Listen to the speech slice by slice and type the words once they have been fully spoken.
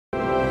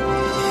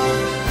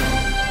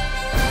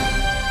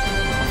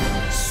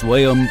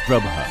Swayam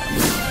Prabha.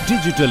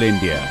 Digital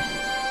India.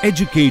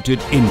 Educated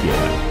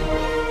India.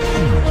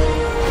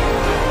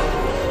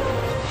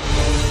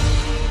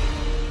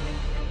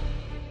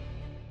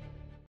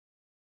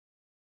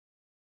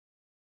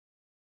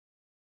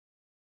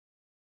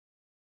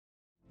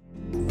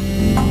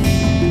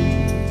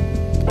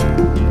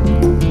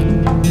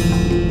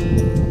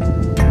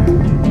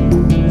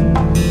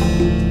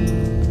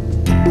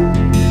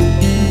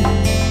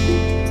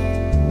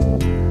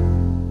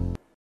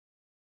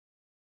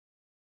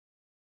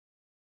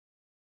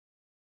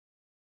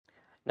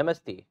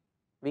 Namaste.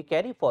 We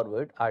carry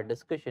forward our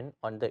discussion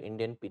on the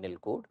Indian Penal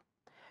Code,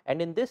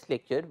 and in this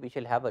lecture we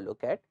shall have a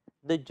look at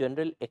the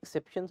general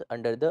exceptions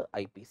under the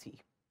IPC.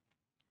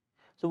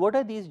 So, what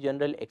are these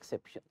general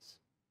exceptions?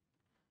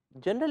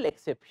 General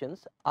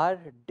exceptions are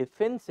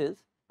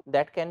defenses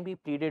that can be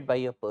pleaded by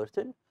a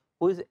person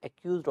who is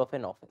accused of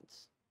an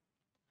offence.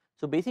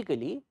 So,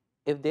 basically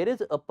if there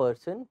is a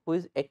person who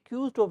is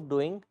accused of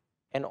doing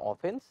an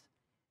offence,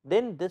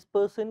 then this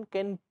person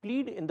can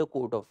plead in the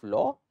court of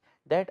law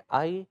that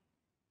I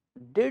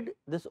did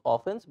this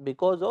offence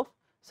because of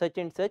such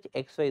and such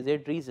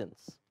XYZ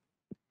reasons,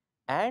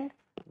 and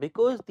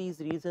because these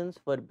reasons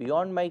were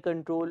beyond my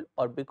control,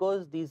 or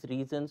because these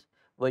reasons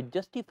were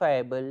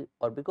justifiable,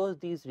 or because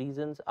these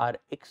reasons are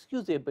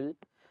excusable,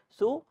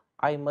 so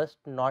I must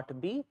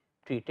not be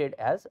treated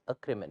as a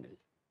criminal,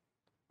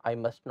 I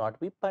must not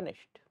be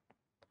punished.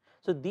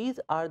 So, these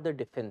are the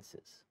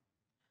defenses.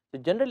 The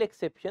general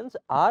exceptions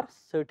are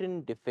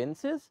certain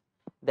defenses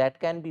that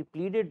can be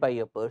pleaded by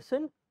a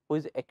person who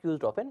is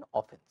accused of an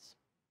offence,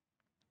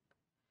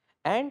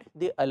 and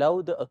they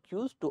allow the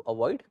accused to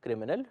avoid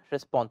criminal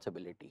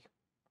responsibility.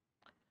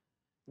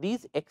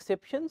 These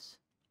exceptions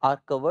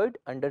are covered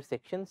under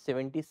section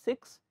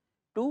 76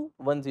 to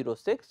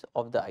 106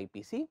 of the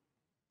IPC,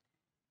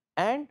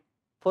 and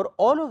for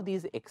all of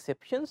these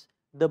exceptions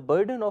the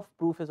burden of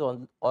proof is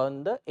on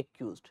the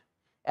accused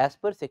as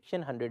per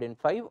section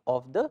 105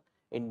 of the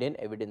Indian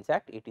Evidence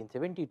Act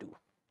 1872.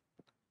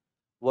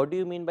 What do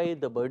you mean by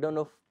the burden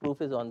of proof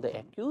is on the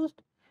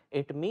accused?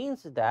 It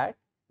means that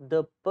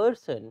the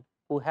person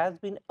who has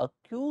been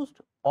accused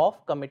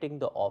of committing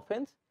the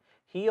offence,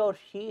 he or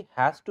she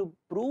has to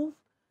prove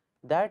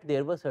that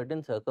there were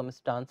certain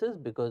circumstances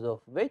because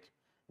of which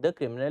the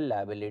criminal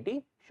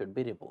liability should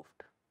be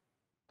removed.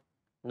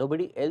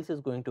 Nobody else is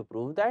going to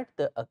prove that.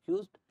 The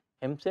accused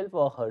himself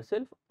or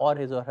herself or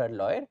his or her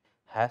lawyer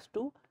has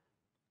to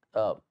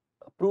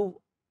prove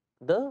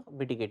the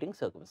mitigating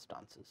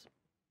circumstances.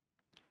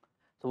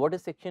 So, what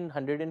is section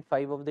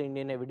 105 of the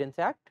Indian Evidence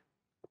Act?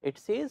 It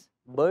says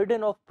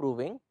burden of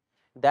proving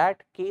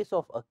that case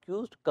of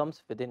accused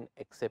comes within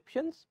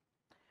exceptions.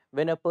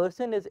 When a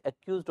person is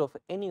accused of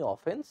any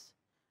offence,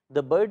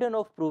 the burden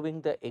of proving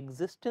the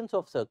existence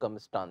of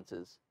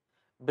circumstances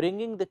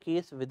bringing the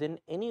case within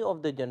any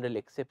of the general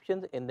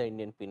exceptions in the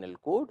Indian Penal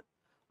Code,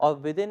 or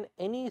within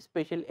any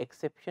special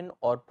exception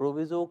or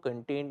proviso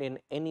contained in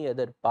any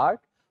other part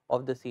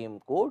of the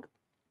same code,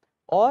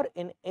 or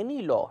in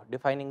any law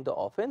defining the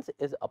offence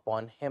is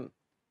upon him,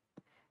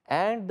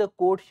 and the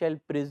court shall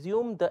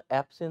presume the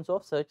absence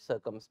of such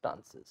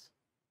circumstances.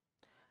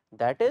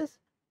 That is,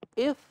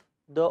 if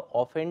the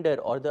offender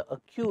or the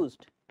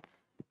accused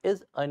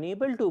is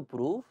unable to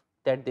prove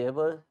that there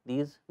were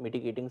these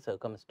mitigating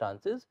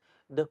circumstances,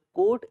 the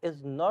court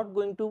is not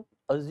going to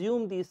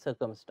assume these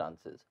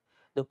circumstances.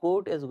 The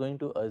court is going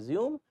to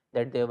assume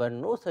that there were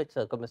no such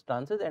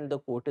circumstances, and the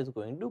court is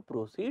going to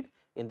proceed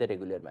in the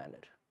regular manner.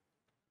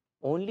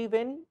 Only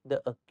when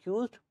the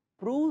accused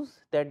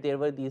proves that there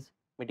were these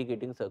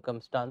mitigating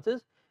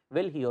circumstances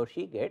will he or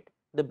she get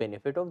the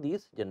benefit of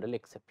these general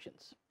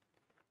exceptions.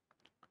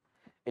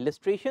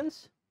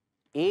 Illustrations: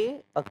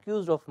 A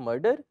accused of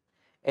murder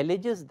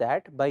alleges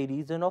that by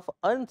reason of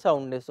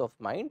unsoundness of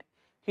mind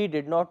he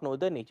did not know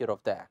the nature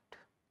of the act.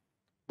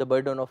 The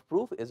burden of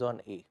proof is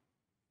on A.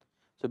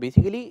 So,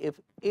 basically if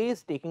A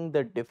is taking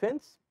the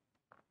defense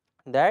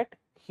that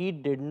he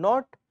did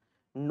not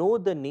know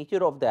the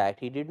nature of the act,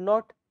 he did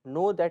not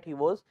know that he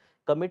was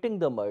committing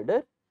the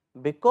murder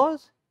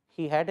because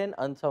he had an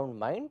unsound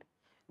mind,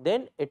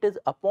 then it is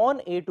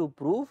upon A to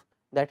prove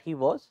that he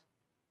was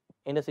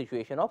in a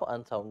situation of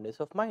unsoundness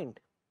of mind.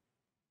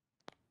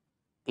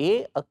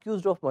 A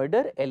accused of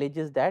murder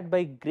alleges that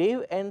by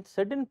grave and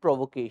sudden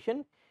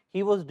provocation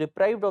he was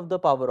deprived of the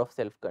power of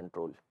self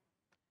control.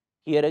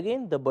 Here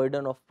again the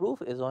burden of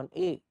proof is on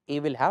A. A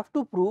will have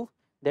to prove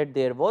that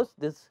there was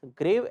this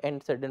grave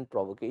and sudden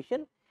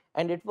provocation,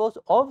 and it was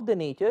of the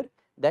nature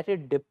that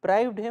it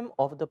deprived him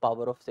of the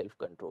power of self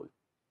control.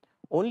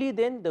 Only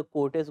then the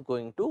court is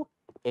going to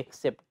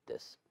accept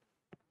this.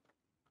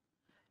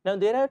 Now,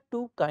 there are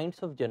two kinds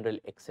of general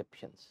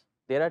exceptions.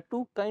 There are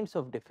two kinds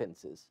of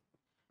defenses.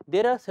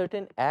 There are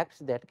certain acts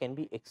that can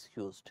be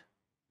excused,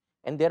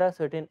 and there are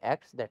certain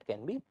acts that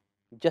can be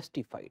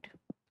justified.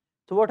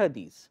 So, what are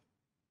these?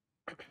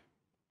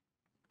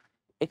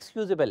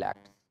 Excusable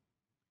acts.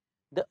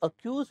 The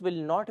accused will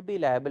not be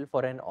liable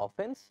for an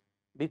offence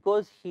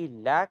because he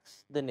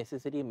lacks the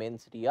necessary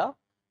mens rea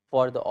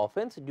for the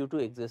offence due to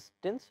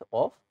existence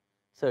of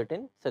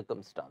certain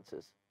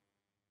circumstances.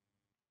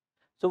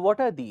 So, what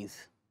are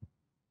these?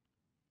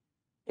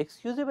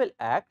 Excusable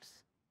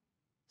acts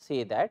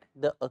say that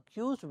the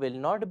accused will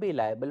not be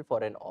liable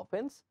for an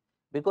offence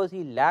because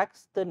he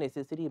lacks the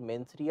necessary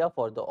mens rea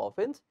for the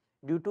offence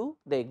due to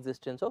the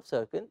existence of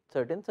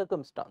certain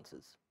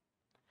circumstances.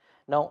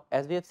 Now,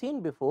 as we have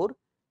seen before,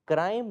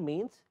 crime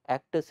means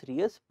actus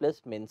reus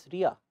plus mens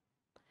rea,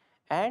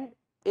 and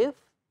if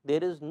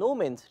there is no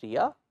mens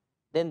rea,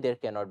 then there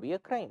cannot be a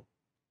crime.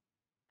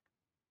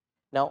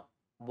 Now,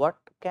 what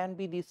can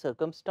be the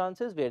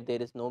circumstances where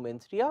there is no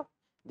mens rea?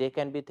 There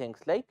can be things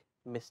like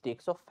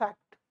mistakes of fact.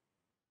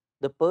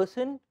 The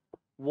person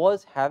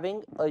was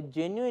having a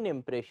genuine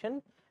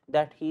impression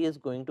that he is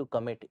going to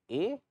commit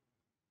A,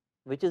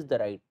 which is the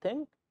right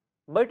thing,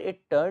 but it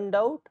turned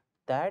out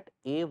that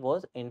A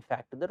was in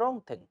fact the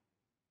wrong thing.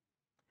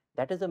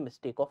 That is a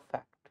mistake of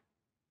fact.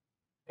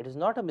 It is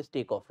not a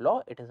mistake of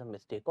law, it is a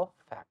mistake of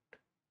fact.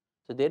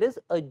 So, there is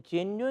a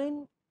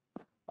genuine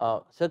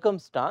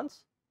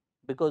circumstance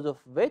because of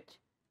which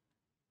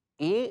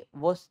A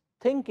was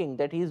thinking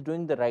that he is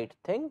doing the right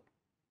thing,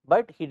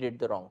 but he did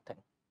the wrong thing.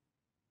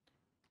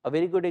 A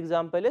very good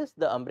example is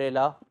the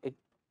umbrella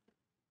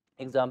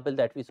example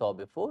that we saw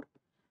before,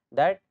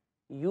 that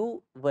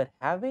you were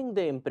having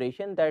the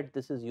impression that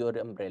this is your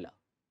umbrella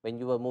when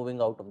you were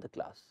moving out of the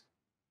class,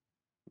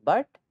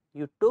 but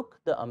you took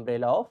the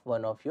umbrella of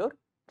one of your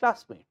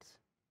classmates.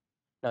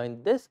 Now,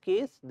 in this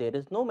case there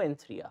is no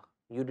mens rea,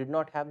 you did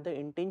not have the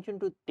intention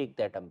to take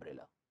that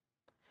umbrella,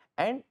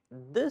 and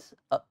this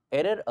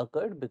error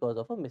occurred because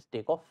of a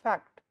mistake of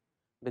fact,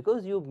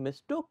 because you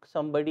mistook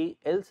somebody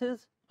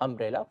else's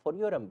umbrella for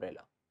your umbrella.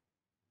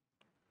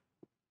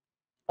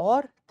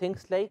 Or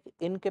things like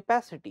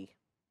incapacity.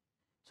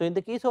 So, in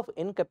the case of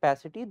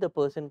incapacity, the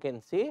person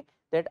can say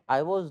that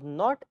I was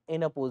not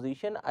in a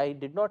position, I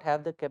did not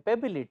have the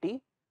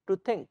capability to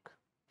think.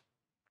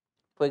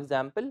 For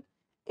example,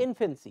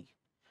 infancy.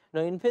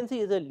 Now,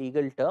 infancy is a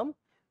legal term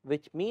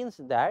which means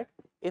that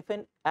if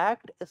an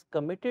act is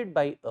committed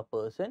by a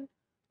person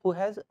who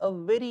has a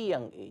very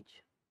young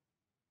age,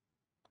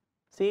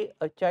 say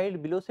a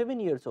child below 7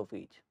 years of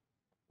age.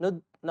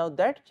 Now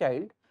that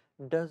child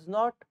does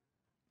not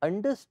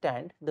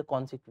understand the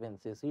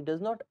consequences, he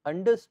does not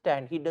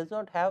understand, he does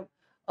not have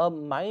a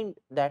mind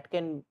that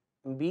can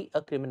be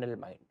a criminal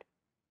mind.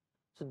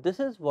 So, this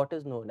is what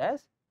is known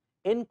as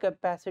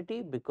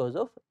incapacity because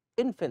of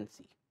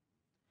infancy.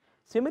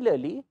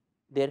 Similarly,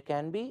 there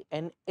can be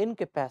an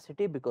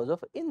incapacity because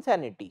of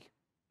insanity.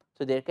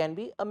 So, there can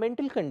be a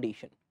mental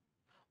condition,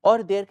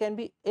 or there can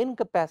be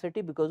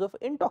incapacity because of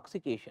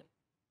intoxication.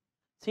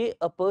 Say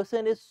a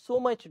person is so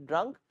much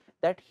drunk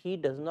that he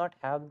does not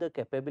have the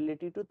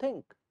capability to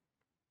think.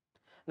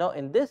 Now,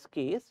 in this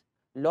case,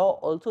 law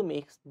also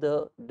makes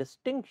the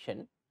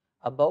distinction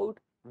about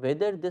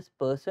whether this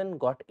person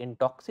got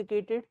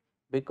intoxicated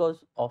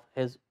because of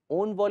his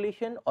own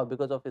volition or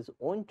because of his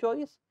own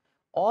choice,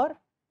 or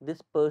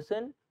this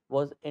person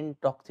was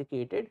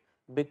intoxicated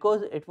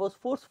because it was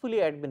forcefully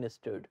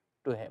administered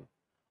to him,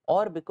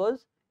 or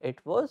because it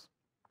was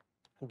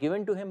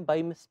given to him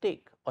by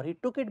mistake, or he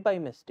took it by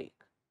mistake.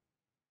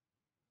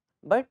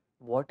 But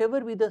whatever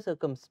be the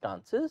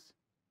circumstances,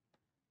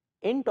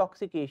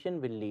 intoxication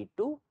will lead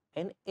to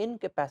an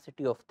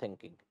incapacity of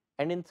thinking,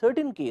 and in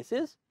certain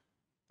cases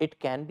it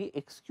can be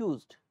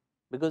excused,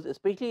 because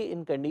especially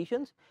in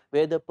conditions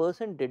where the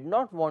person did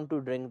not want to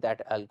drink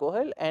that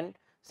alcohol and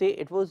say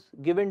it was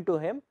given to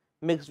him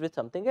mixed with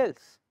something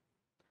else.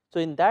 So,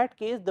 in that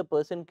case the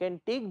person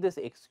can take this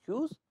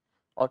excuse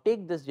or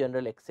take this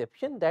general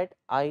exception that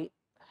I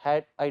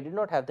did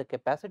not have the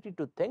capacity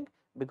to think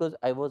because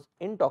I was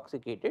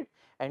intoxicated,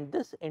 and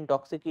this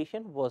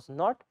intoxication was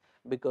not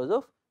because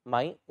of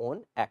my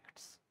own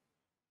acts.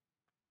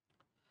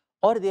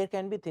 Or there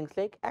can be things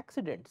like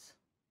accidents.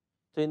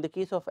 So, in the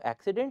case of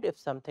accident, if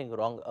something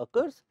wrong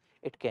occurs,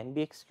 it can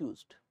be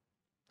excused.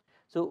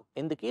 So,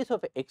 in the case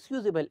of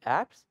excusable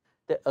acts,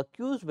 the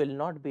accused will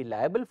not be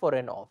liable for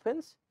an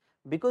offence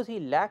because he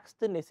lacks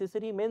the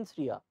necessary mens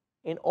rea.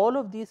 In all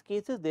of these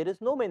cases, there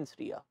is no mens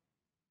rea.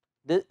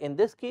 In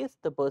this case,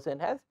 the person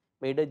has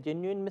made a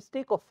genuine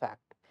mistake of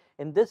fact.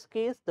 In this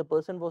case, the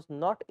person was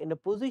not in a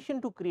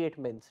position to create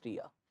mens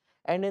rea,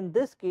 and in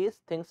this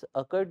case things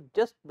occurred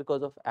just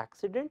because of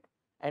accident,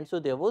 and so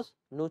there was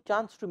no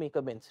chance to make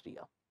a mens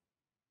rea.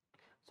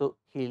 So,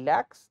 he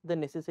lacks the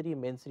necessary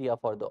mens rea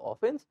for the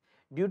offence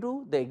due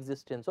to the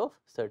existence of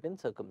certain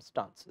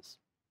circumstances.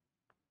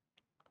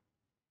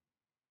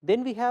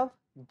 Then we have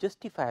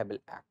justifiable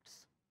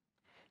acts.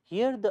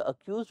 Here the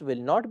accused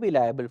will not be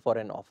liable for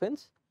an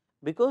offence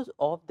because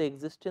of the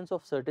existence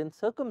of certain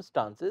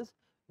circumstances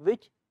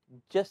which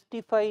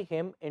justify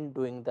him in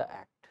doing the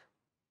act,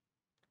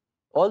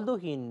 although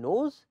he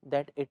knows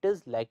that it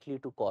is likely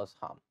to cause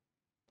harm.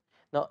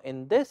 Now,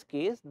 in this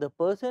case the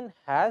person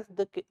has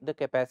the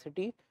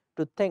capacity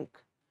to think,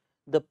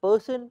 the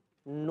person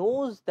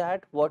knows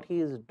that what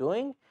he is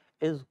doing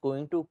is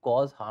going to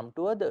cause harm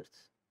to others,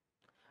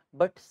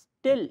 but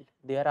still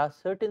there are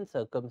certain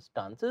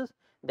circumstances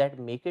that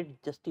make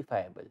it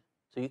justifiable.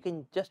 So, you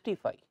can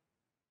justify.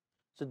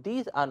 So,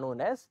 these are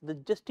known as the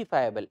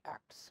justifiable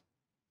acts.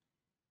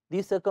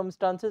 These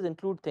circumstances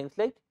include things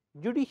like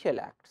judicial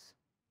acts,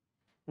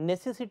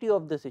 necessity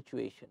of the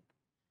situation,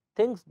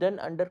 things done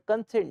under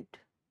consent,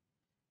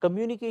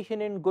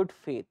 communication in good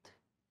faith,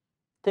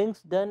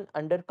 things done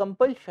under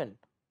compulsion,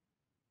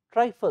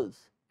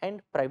 trifles,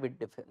 and private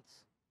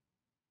defense.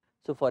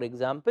 So, for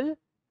example,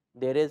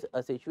 there is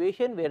a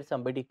situation where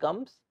somebody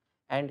comes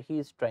and he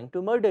is trying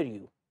to murder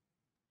you,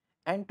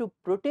 and to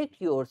protect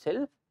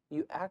yourself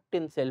you act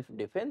in self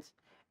defense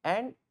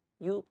and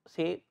you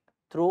say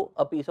throw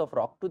a piece of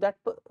rock to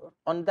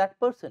on that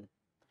person,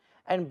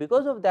 and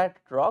because of that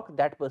rock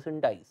that person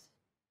dies.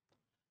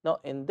 Now,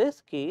 in this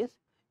case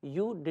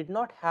you did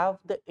not have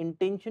the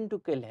intention to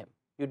kill him,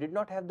 you did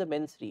not have the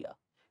mens rea,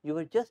 you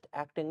were just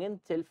acting in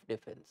self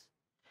defense.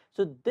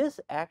 So, this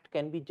act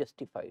can be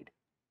justified,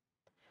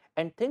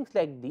 and things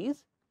like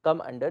these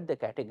come under the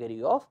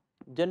category of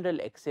general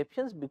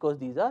exceptions because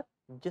these are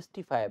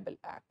justifiable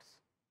acts.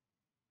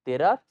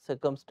 There are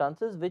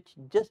circumstances which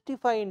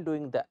justify in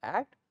doing the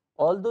act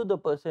although the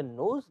person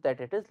knows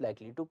that it is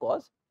likely to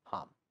cause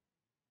harm.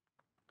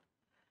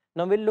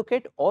 Now, we will look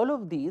at all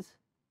of these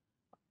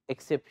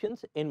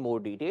exceptions in more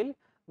detail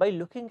by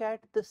looking at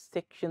the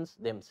sections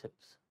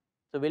themselves.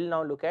 So, we will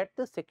now look at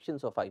the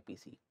sections of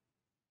IPC.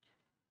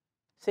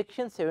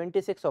 Section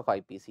 76 of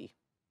IPC: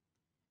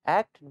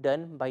 act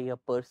done by a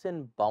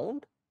person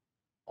bound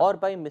or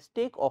by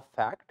mistake of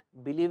fact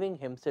believing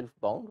himself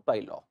bound by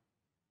law.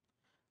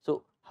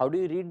 So, how do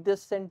you read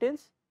this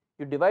sentence?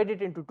 You divide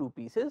it into two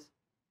pieces: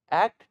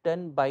 act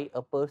done by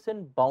a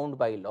person bound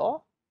by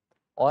law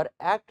or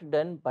act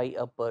done by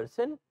a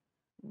person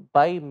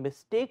by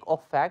mistake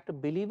of fact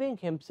believing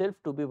himself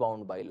to be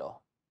bound by law.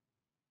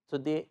 So,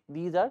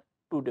 these are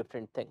two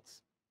different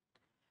things.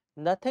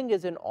 Nothing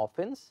is an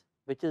offence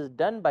which is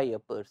done by a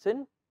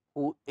person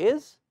who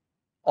is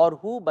or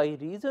who by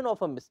reason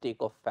of a mistake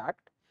of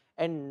fact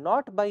and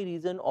not by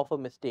reason of a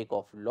mistake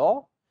of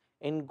law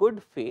in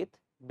good faith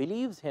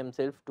believes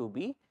himself to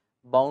be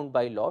bound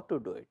by law to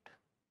do it.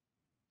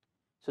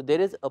 So,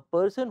 there is a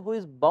person who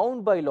is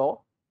bound by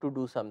law to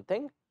do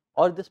something,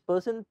 or this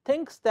person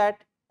thinks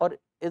that or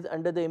is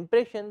under the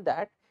impression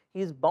that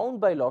he is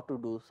bound by law to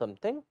do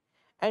something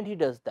and he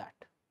does that.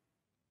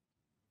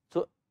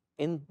 So,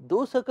 in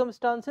those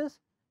circumstances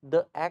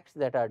the acts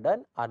that are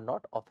done are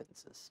not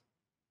offences.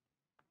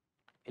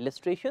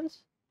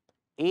 Illustrations: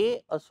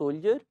 A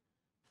soldier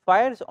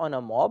fires on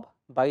a mob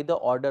by the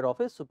order of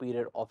his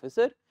superior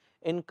officer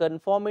in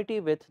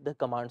conformity with the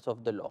commands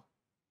of the law.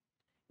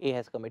 A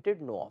has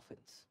committed no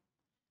offence.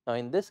 Now,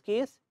 in this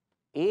case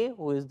A,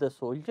 who is the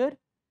soldier,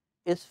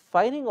 is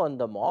firing on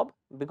the mob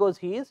because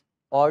he is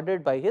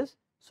ordered by his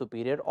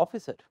superior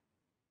officer.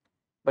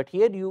 But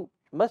here you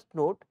must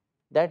note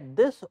that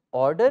this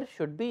order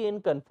should be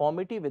in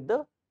conformity with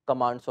the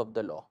commands of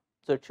the law.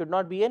 So, it should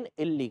not be an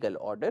illegal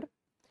order,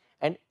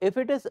 and if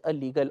it is a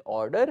legal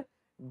order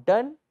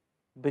done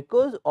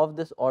because of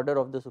this order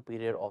of the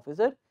superior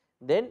officer,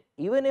 then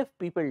even if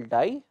people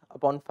die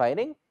upon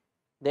firing,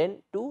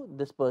 then too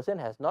this person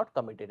has not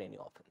committed any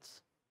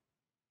offence.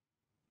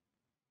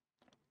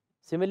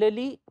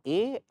 Similarly,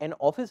 A, an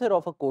officer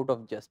of a court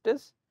of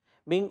justice,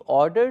 being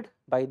ordered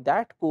by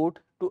that court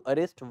to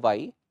arrest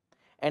Y,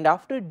 and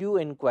after due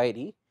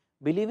inquiry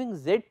believing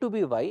Z to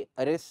be Y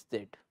arrests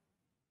Z.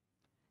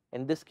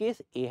 In this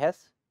case A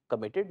has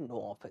committed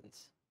no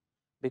offence,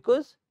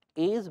 because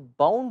A is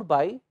bound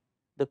by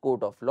the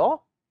court of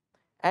law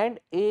and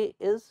A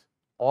is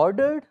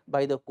ordered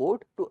by the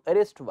court to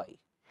arrest Y,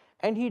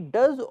 and he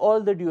does all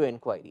the due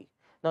inquiry.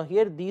 Now,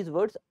 here these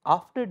words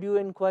after due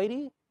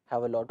inquiry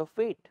have a lot of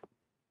weight.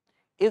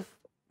 If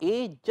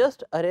A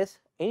just arrests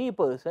any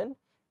person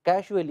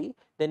casually,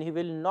 then he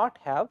will not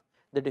have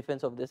the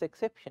defense of this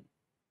exception.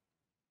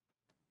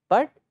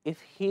 But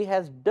if he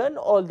has done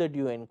all the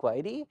due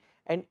inquiry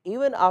and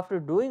even after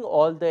doing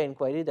all the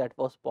inquiry that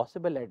was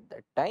possible at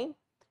that time,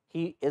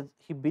 he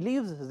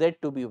believes Z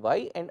to be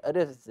Y and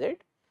arrests Z,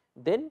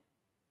 then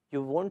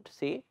you won't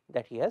say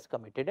that he has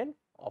committed an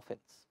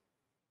offence.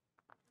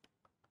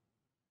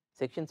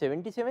 Section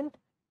 77: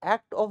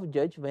 act of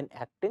judge when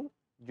acting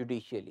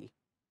judicially.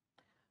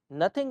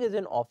 Nothing is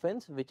an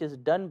offence which is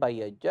done by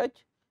a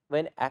judge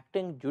when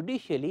acting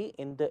judicially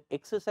in the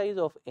exercise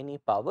of any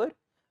power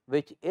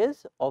which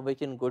is or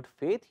which in good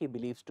faith he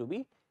believes to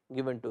be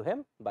given to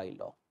him by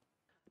law.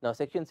 Now,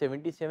 section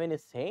 77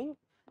 is saying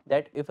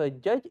that if a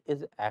judge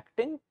is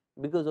acting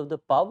because of the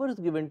powers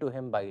given to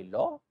him by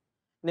law,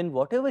 then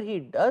whatever he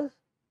does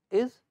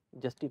is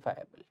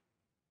justifiable.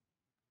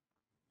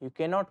 You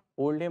cannot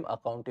hold him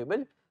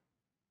accountable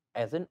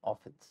as an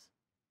offence.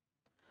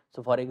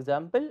 So, for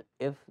example,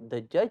 if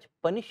the judge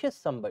punishes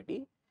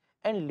somebody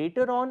and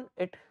later on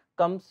it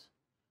comes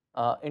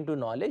into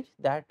knowledge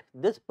that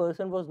this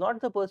person was not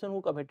the person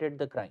who committed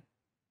the crime,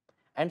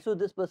 and so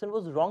this person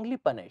was wrongly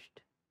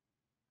punished,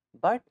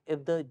 but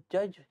if the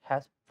judge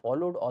has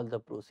followed all the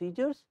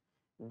procedures,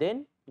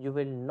 then you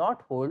will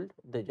not hold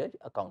the judge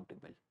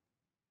accountable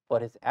for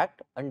his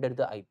act under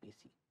the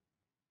IPC.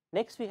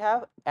 Next, we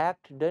have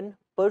act done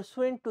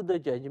pursuant to the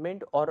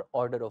judgment or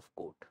order of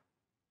court.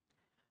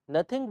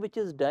 Nothing which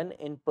is done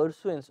in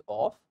pursuance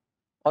of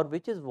or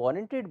which is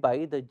warranted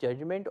by the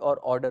judgment or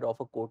order of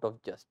a court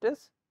of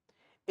justice,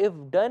 if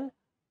done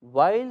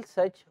while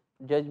such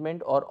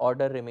judgment or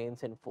order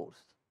remains in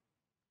force,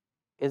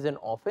 is an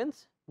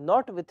offence,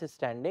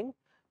 notwithstanding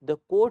the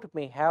court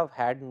may have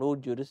had no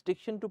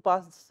jurisdiction to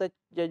pass such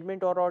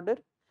judgment or order,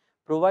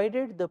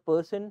 provided the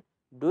person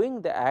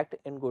doing the act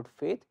in good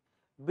faith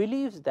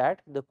believes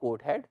that the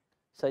court had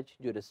such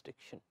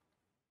jurisdiction.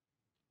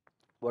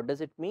 What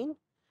does it mean?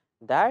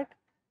 That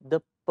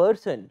the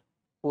person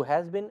who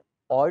has been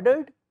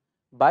ordered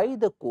by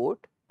the court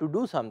to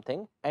do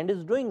something and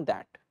is doing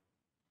that,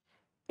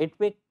 it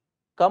may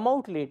come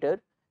out later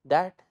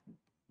that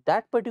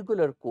that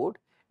particular court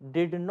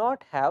did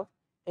not have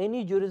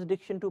any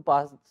jurisdiction to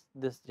pass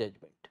this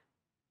judgment.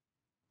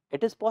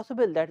 It is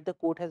possible that the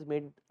court has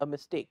made a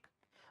mistake,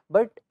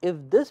 but if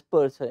this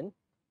person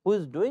who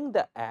is doing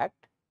the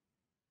act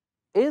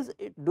is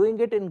doing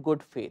it in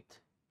good faith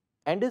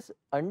and is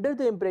under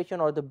the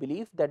impression or the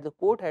belief that the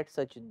court had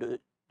such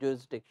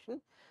jurisdiction,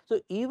 so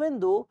even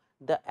though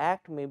the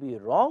act may be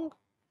wrong,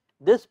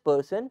 this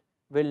person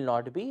will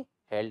not be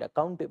held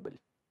accountable.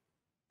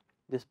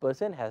 This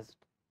person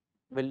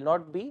will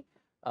not be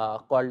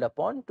called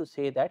upon to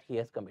say that he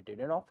has committed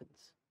an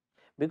offence,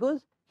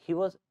 because he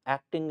was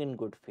acting in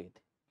good faith.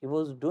 He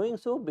was doing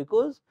so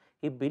because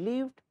he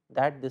believed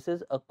that this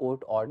is a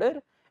court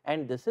order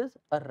and this is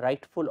a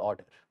rightful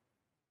order.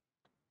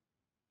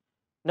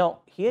 Now,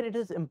 here it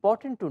is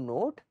important to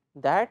note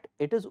that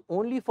it is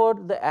only for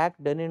the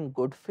act done in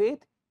good faith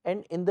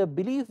and in the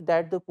belief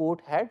that the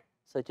court had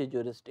such a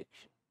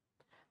jurisdiction.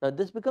 Now,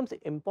 this becomes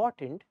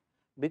important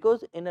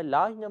because in a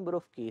large number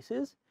of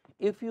cases,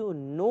 if you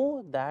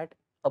know that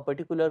a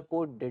particular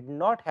court did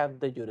not have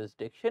the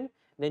jurisdiction,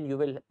 then you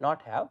will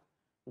not have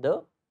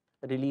the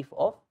relief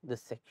of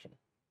this section,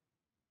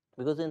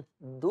 because in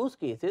those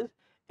cases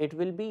it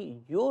will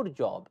be your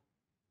job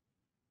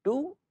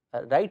to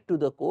write to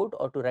the court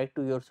or to write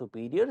to your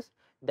superiors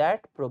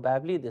that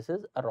probably this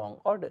is a wrong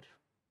order.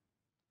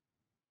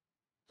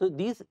 So,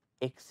 these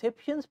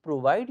exceptions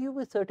provide you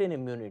with certain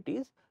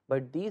immunities,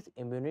 but these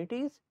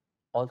immunities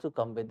also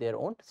come with their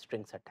own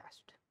strings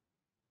attached.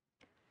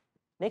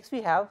 Next,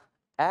 we have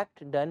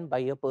act done by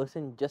a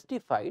person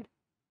justified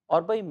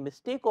or by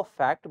mistake of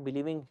fact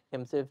believing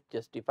himself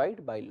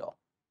justified by law.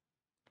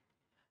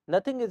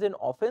 Nothing is an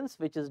offence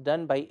which is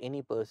done by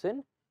any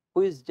person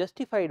who is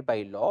justified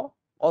by law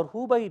or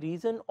who by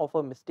reason of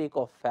a mistake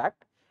of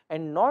fact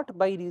and not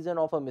by reason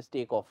of a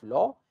mistake of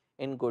law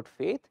in good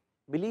faith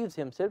believes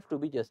himself to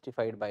be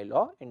justified by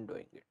law in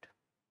doing it.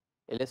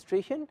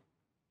 Illustration: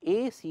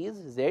 A sees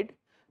Z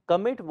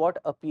commit what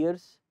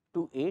appears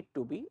to A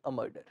to be a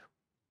murder.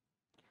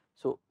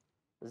 So,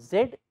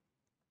 Z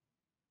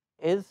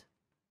is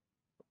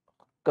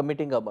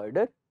committing a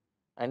murder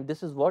and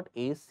this is what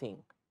A is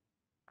seeing.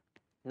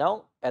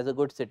 Now, as a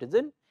good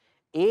citizen,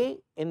 A,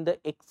 in the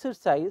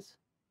exercise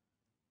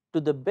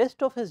to the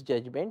best of his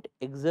judgment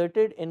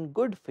exerted in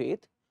good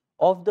faith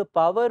of the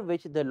power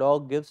which the law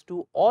gives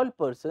to all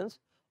persons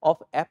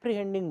of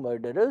apprehending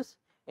murderers,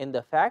 in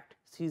the fact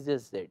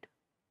seizes Z.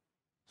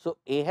 So,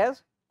 A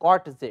has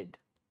caught Z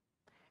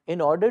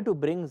in order to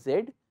bring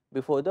Z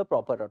before the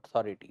proper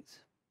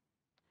authorities.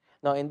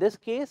 Now, in this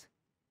case,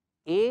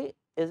 A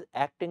is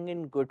acting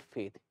in good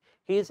faith.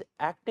 He is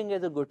acting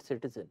as a good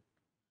citizen.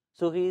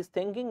 So, he is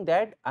thinking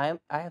that I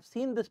have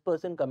seen this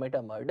person commit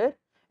a murder,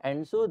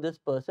 and so this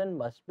person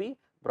must be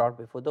brought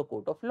before the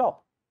court of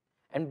law,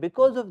 and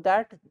because of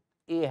that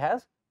A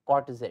has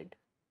caught Z.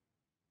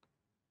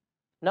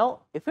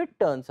 Now, if it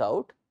turns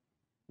out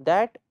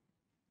that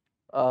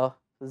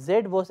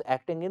Z was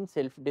acting in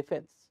self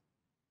defense,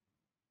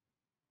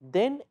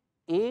 then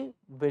A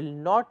will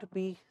not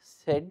be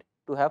said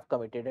to have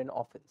committed an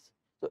offence.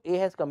 So, A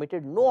has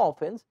committed no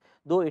offence,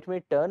 though it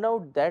may turn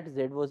out that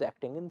Z was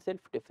acting in self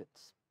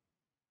defense,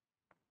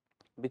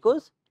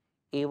 because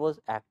A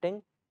was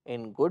acting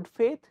in good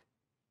faith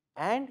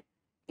and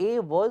A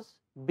was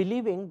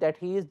believing that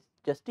he is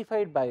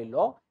justified by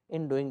law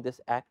in doing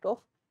this act of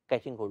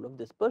catching hold of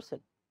this person.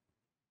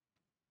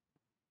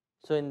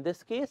 So, in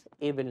this case,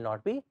 A will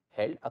not be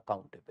held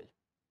accountable.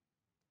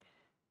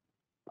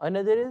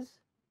 Another is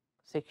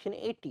section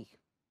 80,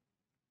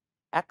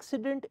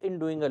 accident in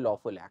doing a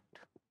lawful act.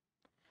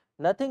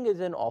 Nothing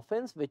is an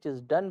offence which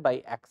is done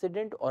by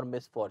accident or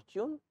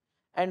misfortune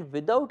and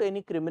without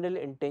any criminal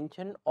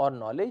intention or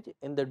knowledge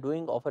in the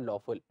doing of a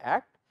lawful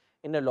act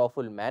in a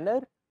lawful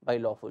manner by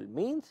lawful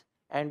means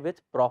and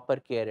with proper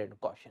care and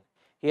caution.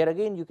 Here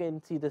again you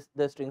can see this,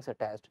 the strings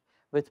attached,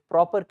 with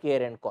proper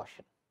care and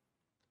caution.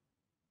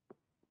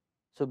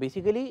 So,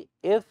 basically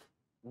if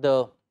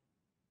the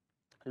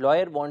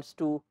lawyer wants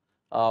to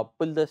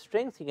pull the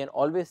strings, he can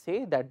always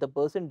say that the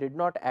person did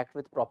not act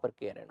with proper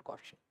care and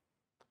caution.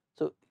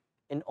 So,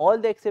 in all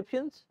the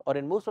exceptions or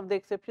in most of the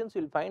exceptions,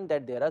 you will find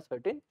that there are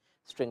certain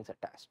strings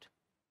attached.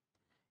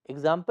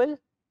 Example,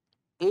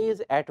 A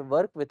is at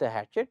work with a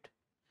hatchet.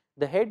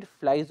 The head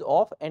flies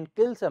off and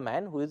kills a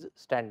man who is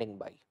standing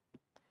by.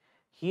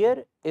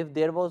 Here, if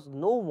there was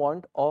no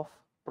want of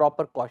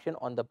proper caution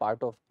on the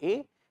part of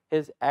A,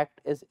 his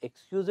act is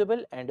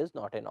excusable and is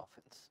not an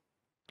offence.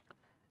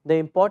 The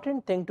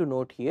important thing to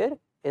note here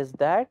is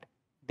that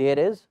there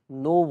is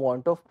no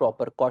want of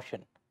proper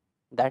caution.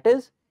 That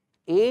is,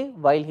 A,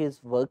 while he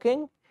is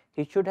working,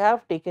 he should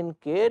have taken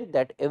care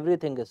that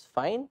everything is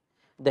fine,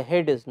 the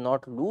head is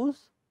not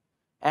loose,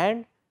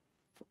 and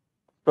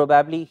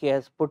probably he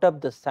has put up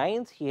the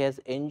signs, he has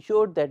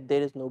ensured that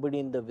there is nobody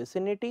in the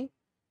vicinity,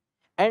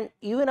 and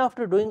even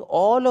after doing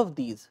all of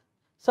these,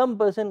 some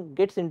person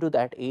gets into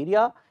that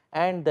area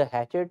and the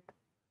hatchet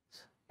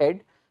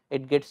head,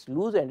 it gets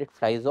loose and it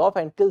flies off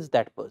and kills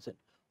that person.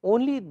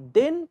 Only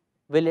then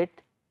will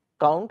it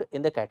count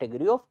in the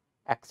category of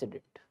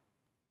accident,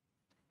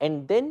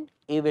 and then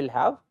A will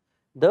have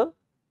the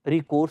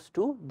recourse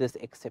to this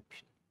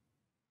exception.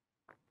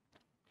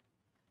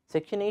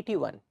 Section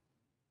 81,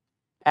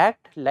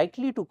 act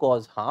likely to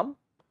cause harm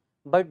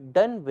but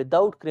done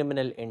without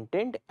criminal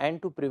intent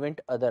and to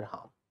prevent other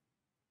harm.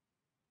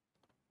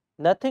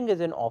 Nothing is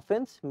an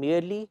offence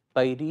merely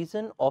by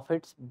reason of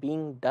its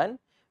being done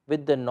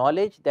with the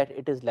knowledge that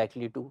it is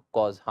likely to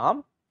cause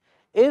harm,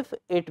 if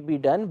it be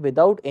done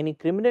without any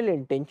criminal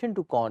intention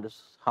to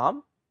cause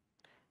harm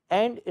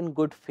and in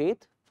good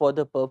faith for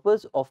the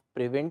purpose of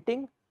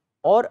preventing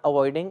or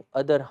avoiding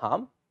other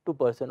harm to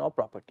person or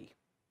property.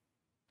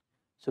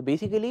 So,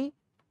 basically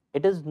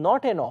it is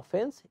not an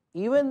offence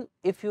even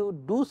if you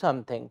do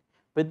something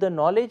with the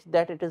knowledge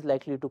that it is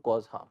likely to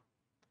cause harm.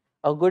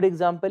 A good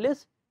example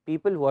is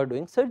people who are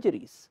doing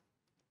surgeries.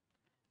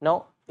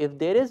 Now, if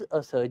there is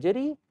a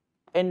surgery,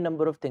 n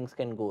number of things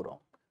can go wrong.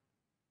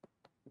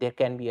 There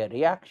can be a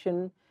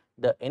reaction,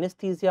 the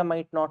anesthesia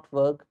might not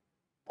work,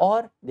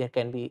 or there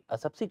can be a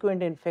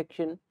subsequent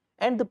infection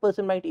and the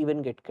person might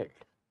even get killed.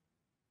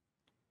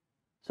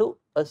 So,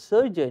 a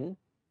surgeon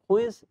who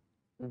is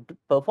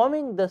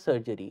performing the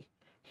surgery,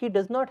 he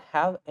does not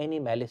have any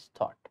malice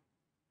thought.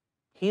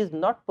 He is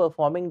not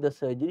performing the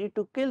surgery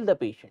to kill the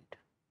patient,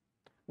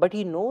 but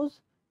he knows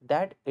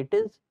that it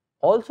is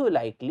also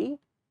likely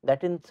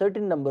that in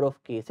certain number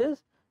of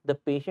cases the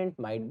patient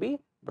might be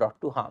brought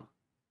to harm,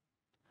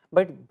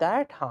 but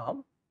that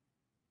harm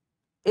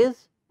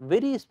is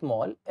very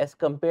small as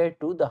compared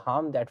to the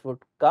harm that would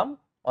come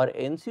or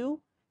ensue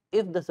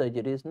if the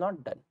surgery is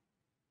not done.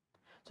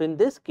 So, in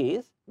this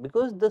case,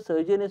 because the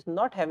surgeon is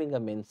not having a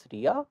mens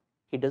rea,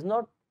 he does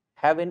not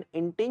have an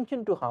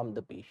intention to harm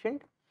the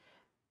patient,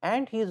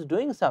 and he is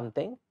doing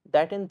something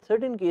that in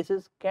certain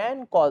cases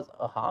can cause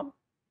a harm,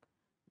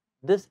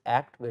 this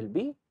act will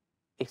be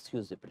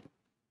excusable.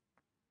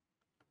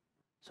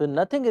 So,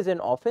 nothing is an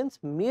offence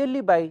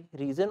merely by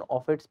reason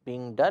of its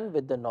being done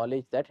with the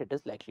knowledge that it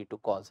is likely to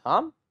cause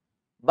harm,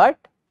 but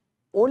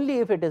only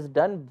if it is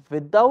done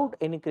without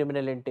any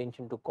criminal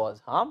intention to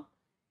cause harm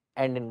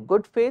and in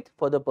good faith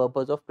for the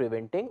purpose of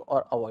preventing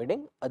or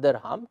avoiding other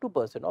harm to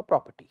person or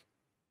property.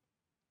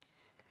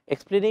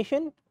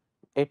 Explanation: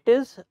 it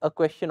is a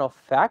question of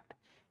fact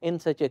in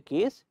such a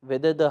case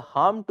whether the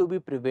harm to be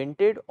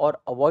prevented or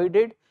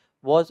avoided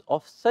was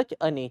of such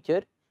a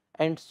nature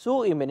and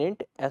so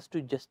imminent as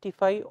to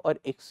justify or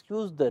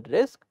excuse the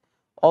risk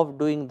of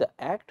doing the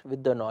act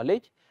with the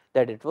knowledge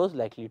that it was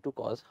likely to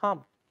cause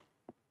harm.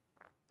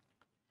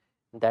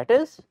 That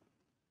is,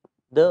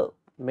 the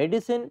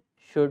medicine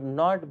should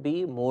not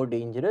be more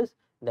dangerous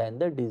than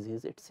the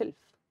disease itself.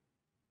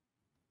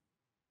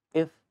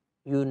 If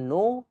you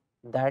know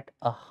that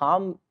a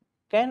harm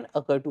can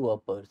occur to a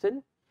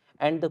person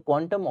and the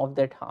quantum of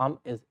that harm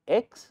is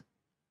X,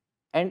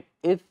 and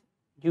if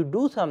you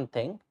do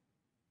something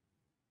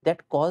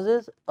that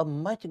causes a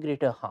much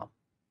greater harm,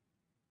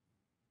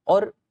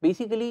 or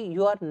basically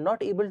you are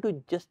not able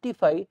to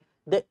justify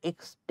the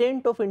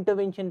extent of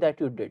intervention that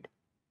you did,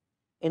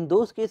 in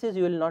those cases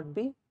you will not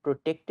be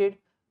protected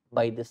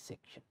by this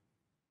section.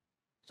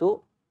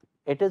 So,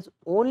 it is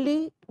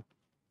only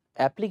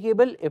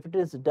applicable if it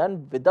is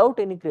done without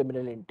any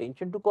criminal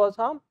intention to cause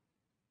harm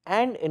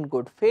and in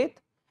good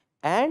faith,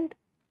 and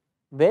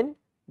when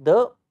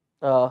the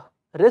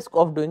risk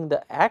of doing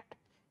the act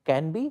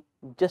can be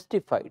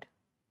justified.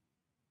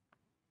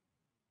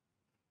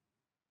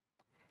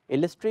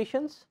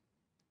 Illustrations: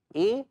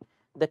 A,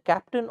 the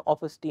captain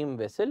of a steam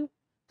vessel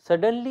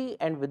suddenly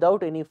and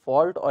without any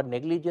fault or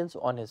negligence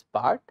on his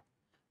part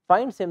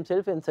finds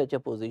himself in such a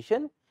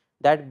position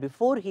that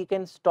before he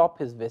can stop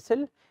his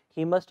vessel,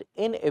 he must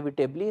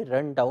inevitably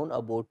run down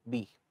a boat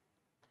B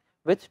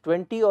with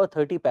 20 or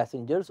 30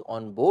 passengers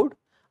on board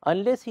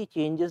unless he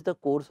changes the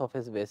course of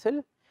his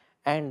vessel,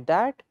 and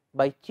that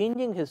by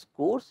changing his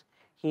course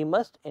he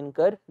must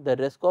incur the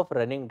risk of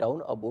running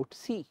down a boat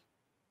C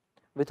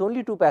with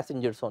only 2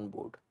 passengers on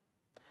board,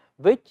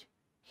 which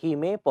he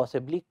may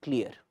possibly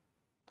clear.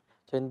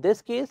 So, in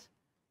this case,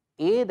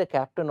 A, the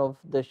captain of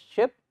the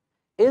ship,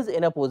 is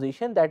in a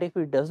position that if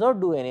he does not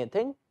do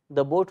anything,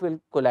 the boat will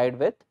collide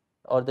with,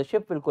 or the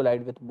ship will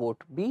collide with boat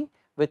B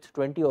with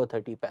 20 or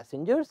 30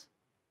 passengers.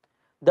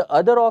 The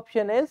other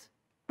option is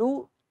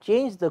to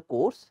change the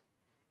course,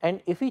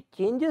 and if he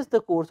changes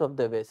the course of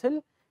the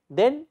vessel,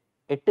 then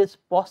it is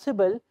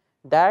possible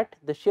that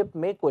the ship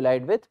may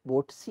collide with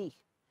boat C,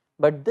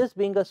 but this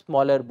being a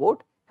smaller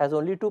boat has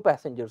only 2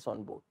 passengers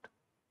on board.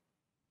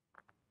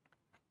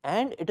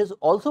 And it is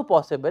also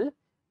possible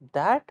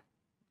that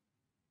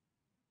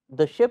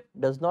the ship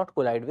does not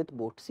collide with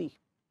boat C.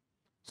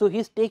 So, he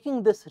is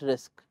taking this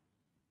risk,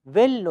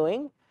 well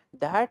knowing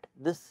that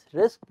this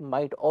risk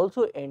might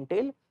also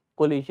entail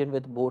collision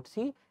with boat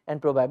C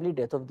and probably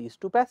death of these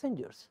 2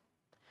 passengers.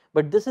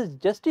 But this is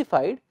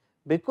justified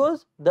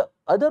because the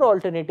other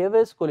alternative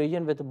is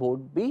collision with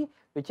boat B,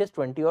 which has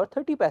 20 or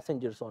 30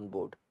 passengers on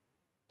board.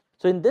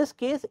 So, in this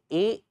case,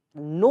 A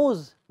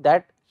knows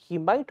that he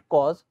might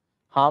cause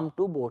harm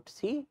to boat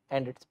C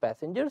and its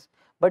passengers,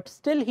 but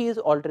still he is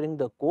altering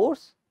the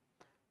course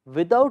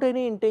without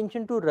any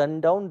intention to run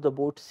down the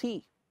boat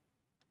C.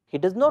 He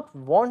does not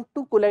want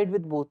to collide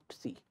with boat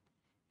C.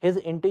 His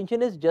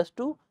intention is just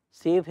to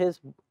save his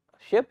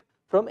ship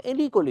from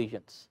any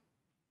collisions.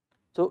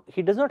 So,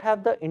 he does not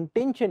have the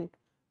intention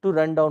to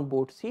run down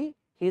boat C.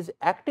 He is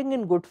acting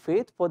in good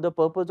faith for the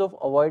purpose of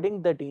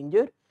avoiding the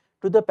danger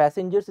to the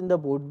passengers in the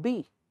boat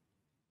B.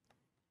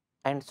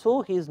 And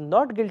so, he is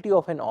not guilty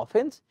of an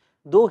offence,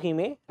 though he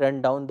may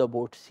run down the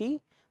boat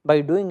C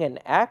by doing an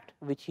act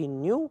which he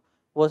knew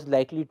was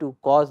likely to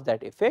cause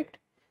that effect,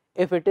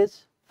 if it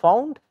is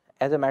found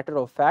as a matter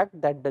of fact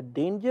that the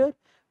danger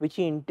which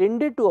he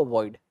intended to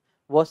avoid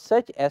was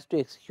such as to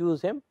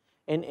excuse him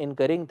in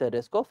incurring the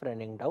risk of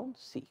running down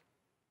C.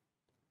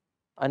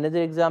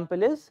 Another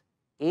example is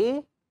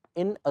A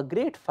in a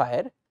great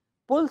fire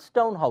pulls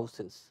down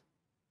houses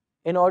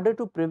in order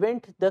to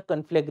prevent the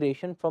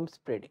conflagration from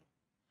spreading.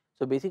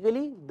 So,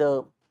 basically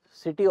the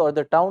city or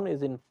the town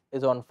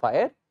is on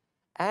fire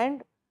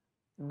and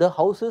the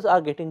houses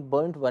are getting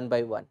burnt one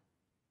by one,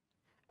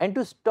 and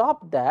to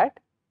stop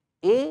that,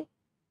 A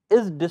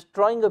is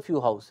destroying a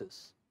few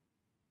houses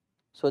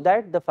so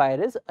that the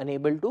fire is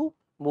unable to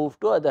move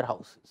to other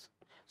houses.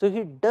 So,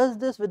 he does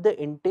this with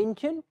the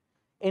intention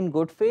in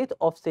good faith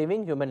of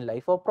saving human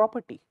life or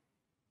property.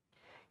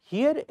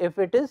 Here, if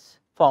it is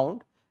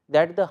found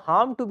that the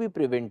harm to be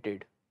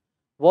prevented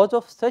was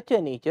of such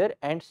a nature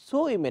and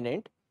so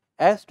imminent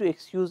as to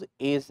excuse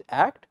A's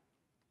act,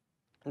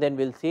 then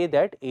we will say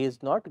that A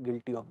is not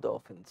guilty of the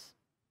offence.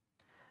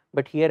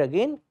 But here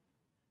again,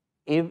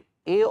 if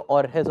A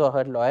or his or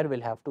her lawyer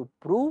will have to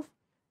prove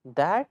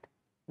that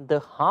the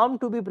harm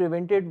to be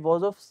prevented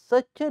was of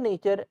such a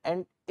nature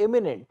and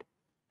imminent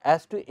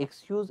as to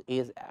excuse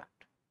A's act.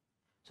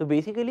 So,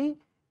 basically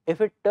if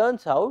it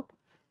turns out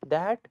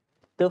that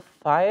the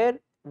fire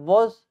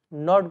was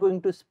not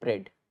going to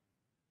spread,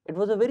 it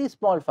was a very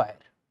small fire,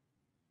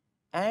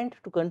 and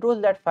to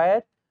control that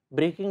fire,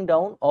 breaking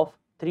down of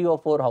 3 or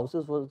 4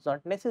 houses was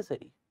not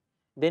necessary,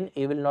 then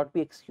A will not be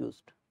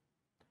excused.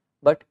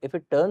 But if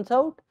it turns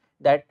out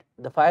that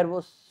the fire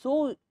was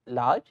so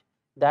large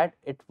that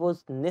it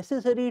was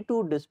necessary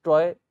to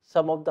destroy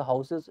some of the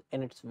houses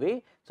in its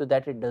way so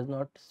that it does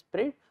not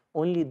spread,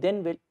 only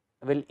then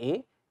will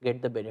A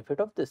get the benefit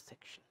of this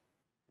section.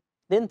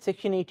 Then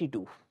section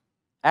 82,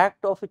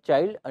 act of a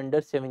child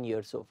under 7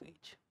 years of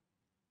age.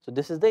 So,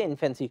 this is the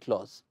infancy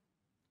clause.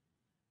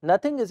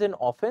 Nothing is an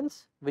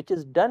offence which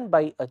is done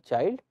by a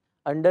child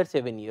under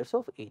 7 years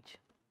of age,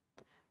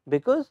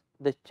 because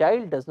the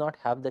child does not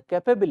have the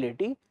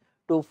capability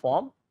to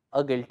form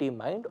a guilty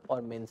mind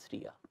or mens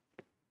rea.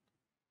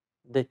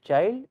 The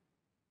child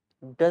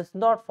does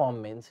not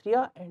form mens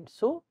rea, and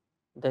so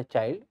the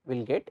child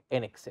will get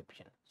an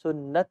exception. So,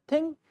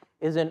 nothing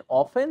is an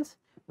offence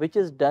which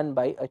is done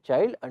by a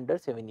child under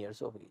 7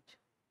 years of age.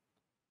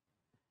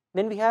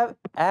 Then we have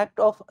act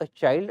of a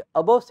child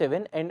above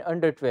 7 and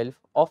under 12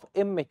 of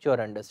immature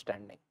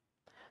understanding.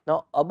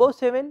 Now, above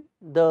 7,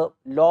 the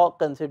law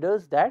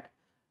considers that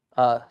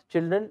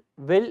children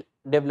will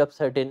develop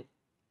certain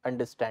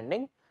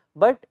understanding,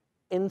 but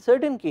in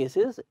certain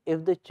cases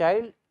if the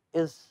child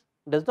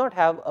does not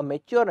have a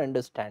mature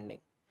understanding,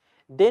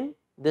 then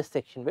this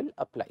section will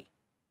apply.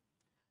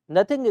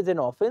 Nothing is an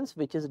offence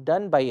which is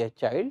done by a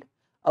child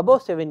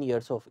above 7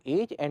 years of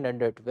age and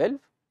under 12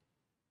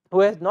 who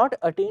has not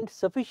attained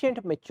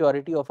sufficient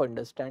maturity of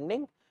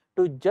understanding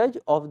to judge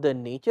of the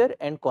nature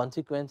and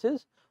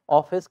consequences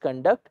of his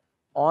conduct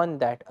on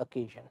that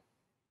occasion.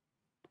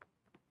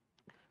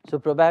 So,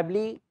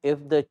 probably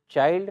if the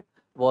child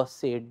was,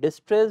 say,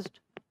 distressed,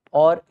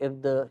 or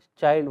if the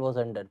child was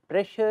under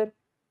pressure,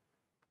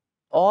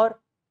 or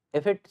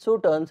if it so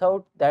turns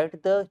out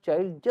that the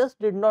child just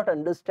did not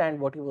understand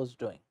what he was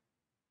doing,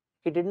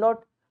 he did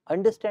not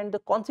understand the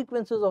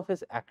consequences of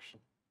his action,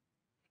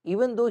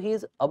 even though he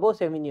is above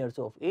 7 years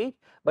of age,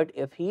 but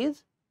if he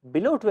is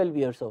below 12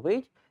 years of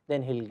age,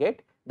 then he will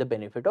get the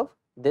benefit of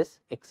this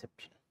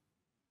exception.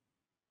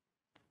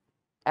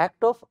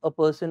 Act of a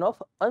person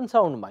of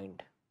unsound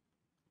mind.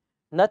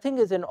 Nothing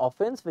is an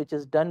offence which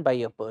is done by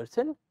a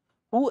person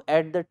who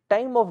at the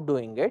time of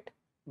doing it,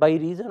 by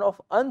reason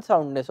of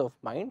unsoundness of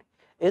mind,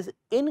 is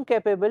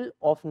incapable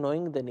of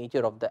knowing the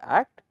nature of the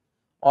act,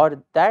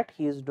 or that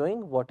he is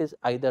doing what is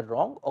either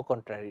wrong or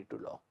contrary to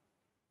law.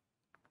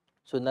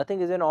 So,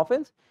 nothing is an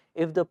offense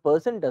if the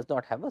person does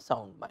not have a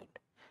sound mind.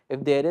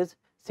 If there is,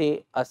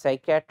 say, a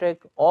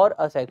psychiatric or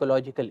a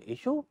psychological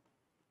issue,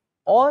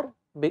 or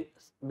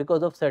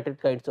because of certain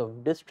kinds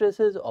of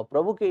distresses or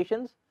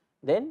provocations,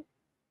 then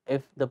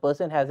if the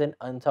person has an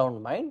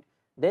unsound mind,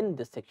 then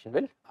this section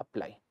will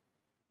apply.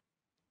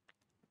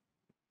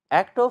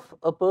 Act of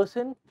a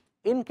person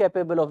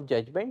incapable of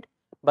judgment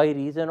by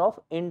reason of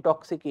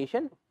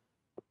intoxication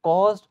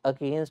caused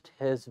against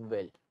his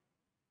will.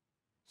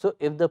 So,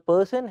 if the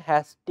person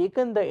has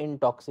taken the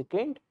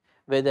intoxicant,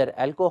 whether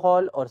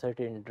alcohol or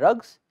certain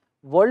drugs,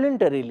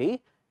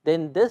 voluntarily,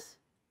 then this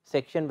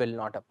section will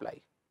not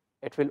apply.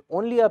 It will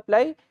only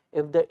apply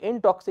if the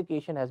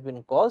intoxication has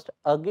been caused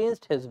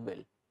against his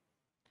will.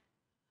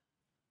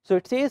 So,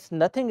 it says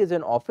nothing is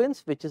an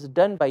offense which is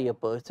done by a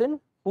person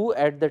who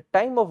at the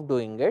time of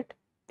doing it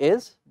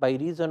is, by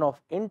reason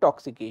of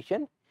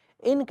intoxication,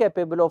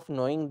 incapable of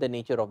knowing the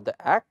nature of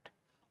the act,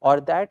 or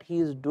that he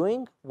is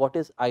doing what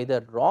is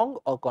either wrong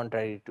or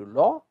contrary to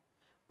law,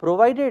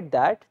 provided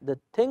that the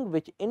thing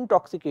which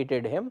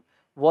intoxicated him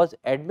was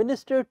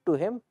administered to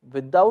him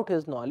without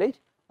his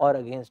knowledge or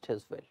against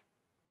his will.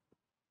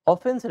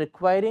 Offense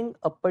requiring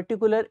a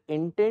particular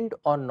intent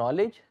or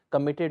knowledge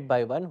committed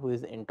by one who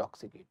is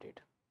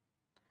intoxicated.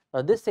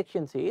 Now, this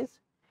section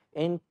says,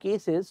 in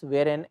cases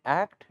where an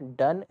act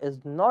done is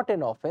not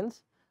an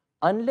offense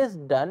unless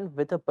done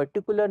with a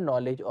particular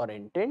knowledge or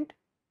intent,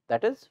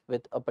 that is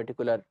with a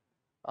particular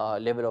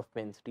level of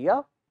mens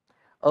rea,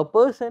 a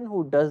person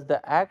who does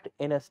the act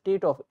in a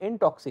state of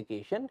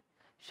intoxication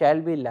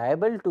shall be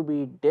liable to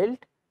be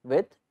dealt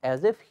with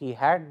as if he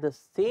had the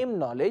same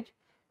knowledge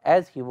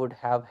as he would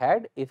have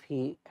had if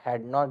he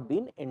had not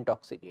been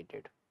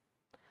intoxicated,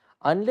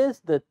 unless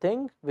the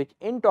thing which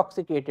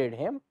intoxicated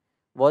him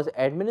was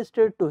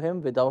administered to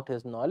him without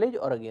his knowledge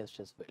or against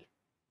his will.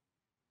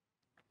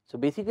 So,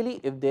 basically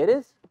if there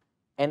is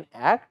an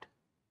act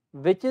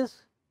which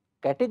is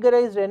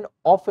categorized an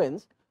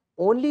offense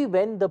only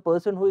when the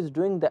person who is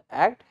doing the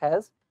act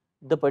has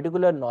the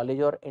particular knowledge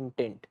or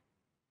intent,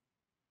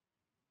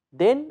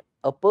 then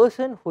a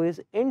person who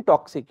is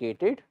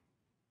intoxicated,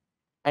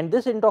 and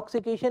this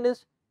intoxication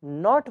is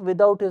not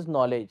without his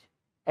knowledge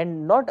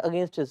and not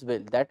against his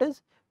will, that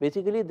is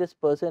basically this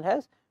person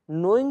has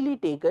knowingly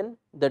taken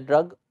the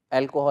drug,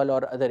 alcohol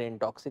or other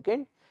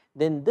intoxicant,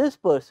 then this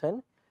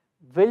person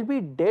will be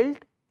dealt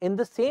in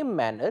the same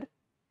manner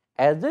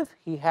as if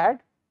he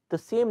had the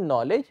same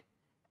knowledge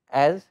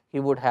as he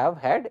would have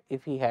had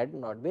if he had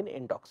not been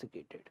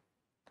intoxicated.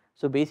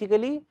 So,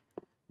 basically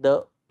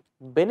the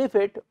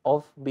benefit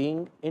of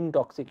being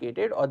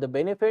intoxicated or the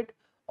benefit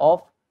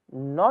of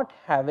not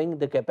having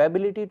the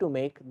capability to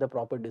make the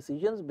proper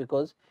decisions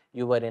because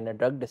you were in a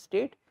drugged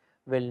state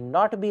will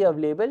not be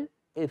available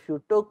if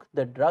you took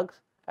the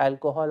drugs,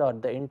 alcohol or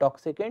the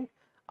intoxicant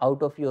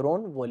out of your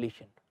own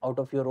volition, out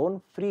of your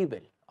own free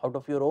will, out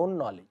of your own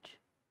knowledge.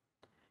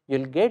 You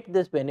will get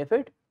this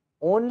benefit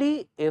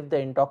only if the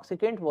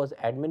intoxicant was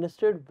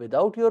administered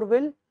without your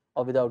will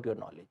or without your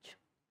knowledge.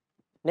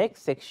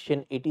 Next,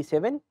 section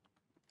 87,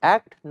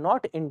 act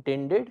not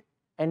intended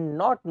and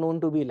not known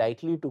to be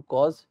likely to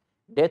cause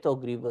death or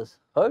grievous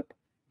hurt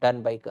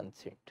done by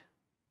consent.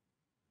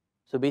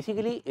 So,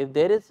 basically if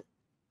there is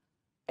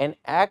an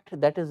act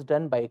that is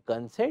done by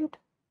consent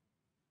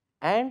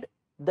and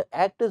the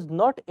act is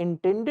not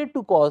intended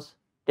to cause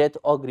death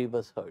or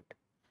grievous hurt,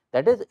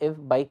 that is if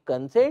by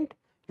consent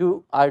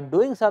you are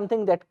doing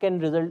something that can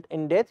result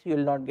in death, you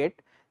will not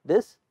get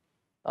this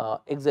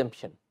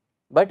exemption.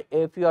 But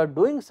if you are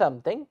doing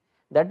something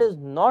that is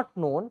not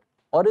known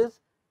or is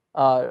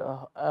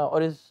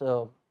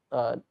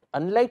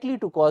unlikely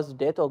to cause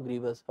death or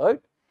grievous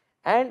hurt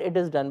and it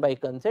is done by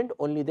consent,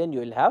 only then you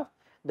will have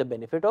the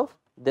benefit of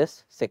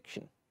this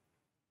section.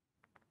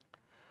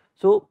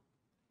 So,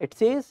 it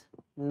says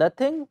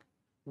nothing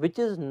which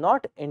is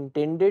not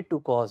intended to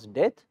cause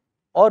death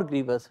or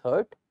grievous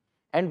hurt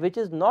and which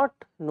is not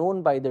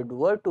known by the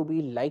doer to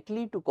be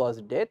likely to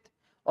cause death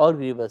or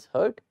grievous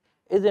hurt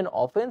is an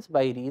offense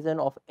by reason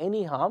of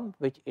any harm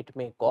which it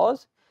may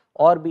cause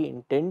or be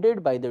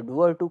intended by the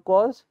doer to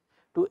cause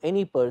to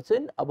any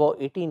person above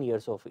 18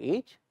 years of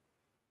age.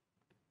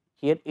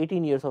 Here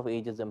 18 years of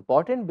age is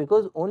important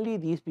because only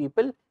these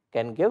people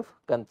can give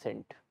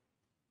consent,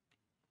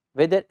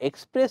 whether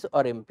express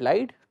or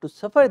implied, to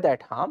suffer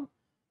that harm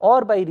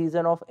or by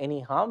reason of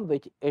any harm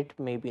which it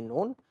may be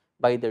known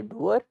by the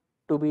doer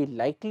to be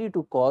likely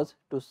to cause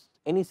to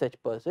any such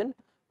person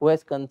who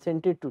has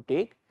consented to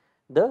take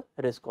the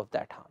risk of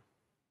that harm.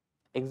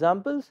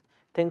 Examples,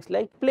 things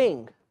like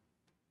playing.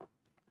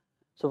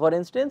 So, for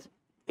instance,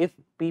 if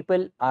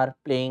people are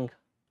playing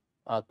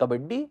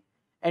kabaddi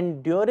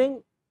and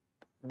during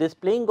this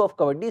playing of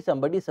kabaddi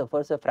somebody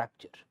suffers a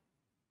fracture,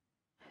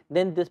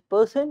 then this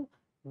person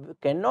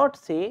cannot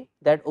say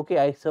that okay,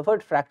 I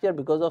suffered fracture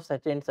because of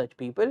such and such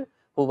people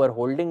who were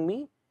holding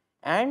me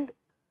and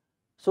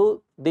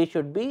so they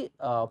should be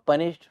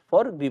punished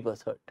for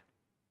grievous hurt.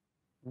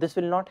 This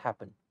will not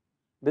happen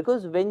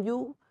because when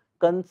you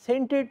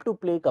consented to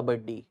play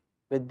kabaddi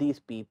with these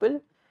people,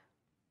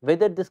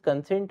 whether this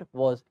consent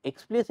was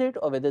explicit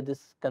or whether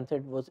this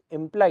consent was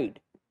implied.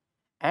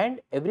 And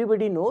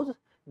everybody knows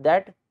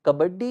that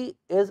kabaddi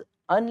is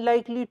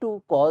unlikely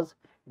to cause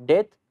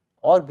death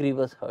or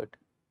grievous hurt,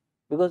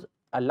 because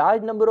a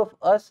large number of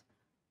us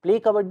play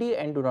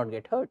kabaddi and do not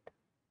get hurt.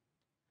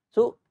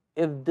 So,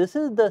 if this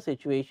is the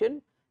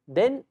situation,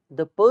 then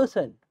the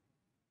person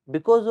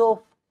because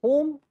of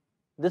whom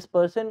this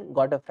person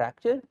got a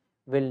fracture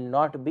will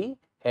not be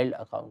held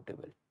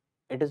accountable.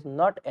 It is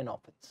not an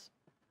offense.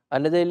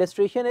 Another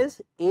illustration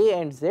is A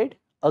and Z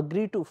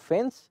agree to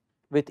fence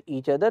with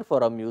each other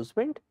for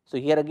amusement. So,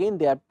 here again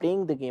they are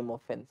playing the game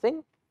of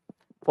fencing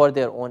for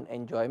their own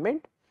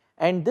enjoyment,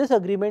 and this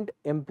agreement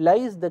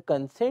implies the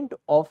consent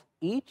of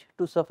each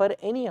to suffer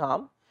any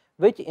harm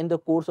which in the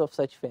course of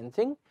such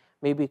fencing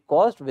may be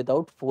caused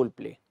without foul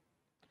play.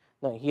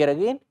 Now, here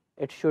again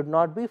it should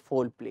not be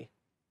foul play,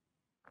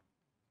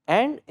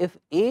 and if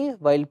A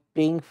while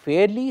playing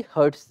fairly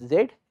hurts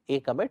Z, A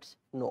commits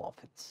no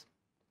offense.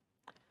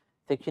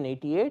 Section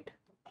 88,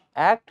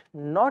 act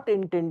not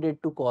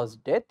intended to cause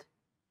death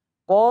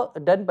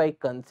done by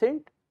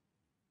consent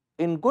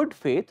in good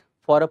faith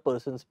for a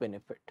person's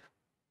benefit.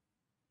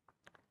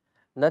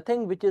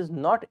 Nothing which is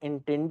not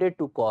intended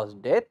to cause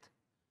death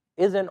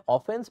is an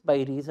offense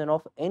by reason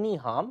of any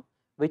harm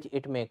which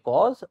it may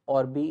cause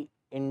or be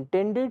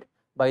intended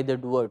by the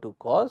doer to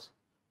cause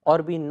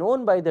or be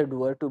known by the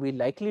doer to be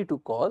likely to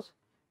cause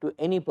to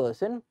any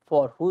person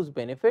for whose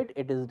benefit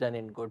it is done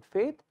in good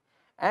faith,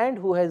 and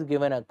who has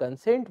given a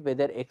consent,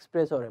 whether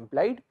express or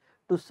implied,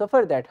 to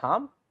suffer that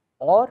harm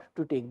or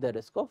to take the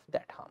risk of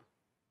that harm.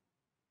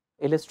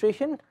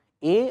 Illustration: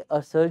 A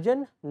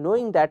surgeon,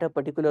 knowing that a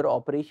particular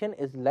operation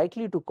is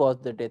likely to cause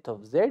the death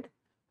of Z,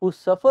 who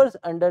suffers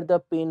under the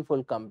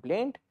painful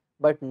complaint,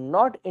 but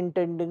not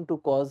intending to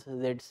cause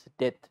Z's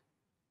death,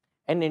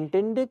 and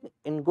intending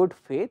in good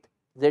faith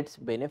Z's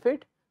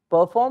benefit,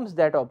 performs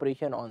that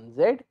operation on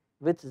Z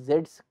with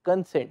Z's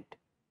consent,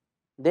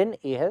 then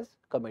A has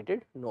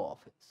committed no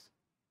offense.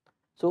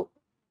 So,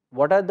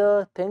 what are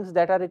the things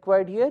that are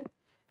required here?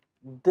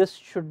 This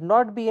should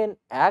not be an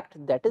act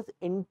that is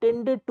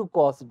intended to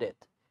cause death.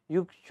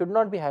 You should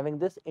not be having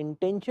this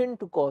intention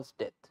to cause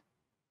death,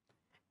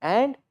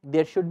 and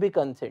there should be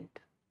consent,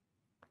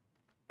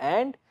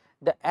 and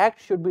the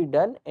act should be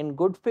done in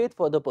good faith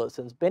for the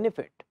person's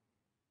benefit.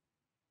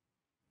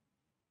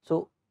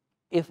 So,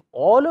 if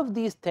all of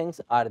these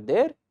things are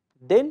there,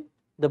 then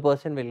the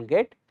person will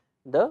get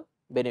the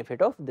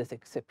benefit of this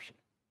exception.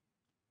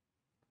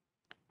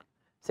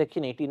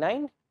 Section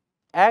 89,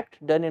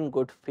 act done in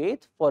good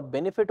faith for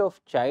benefit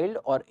of child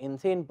or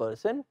insane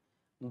person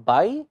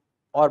by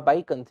or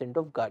by consent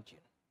of guardian.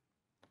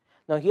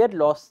 Now, here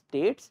law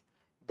states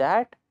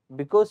that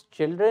because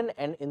children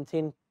and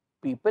insane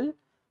people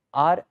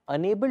are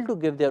unable to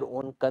give their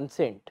own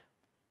consent,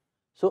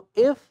 so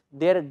if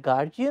their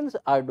guardians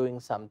are doing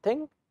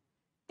something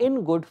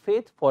in good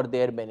faith for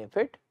their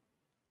benefit,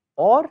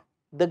 or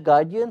the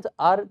guardians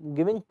are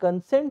giving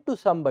consent to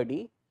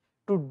somebody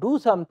to do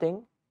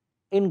something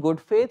in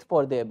good faith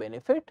for their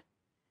benefit,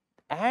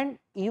 and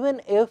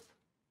even if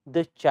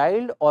the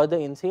child or the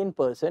insane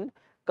person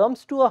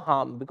comes to a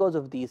harm because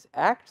of these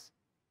acts,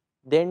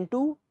 then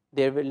too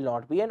there will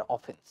not be an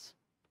offense,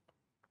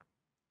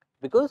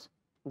 because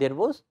there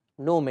was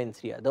no mens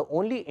rea. The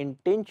only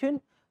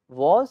intention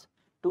was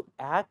to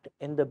act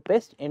in the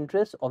best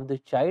interest of the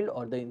child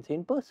or the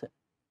insane person,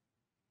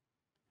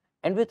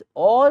 and with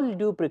all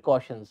due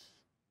precautions.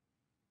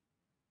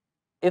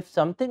 If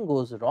something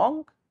goes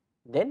wrong,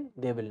 then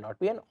there will not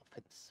be an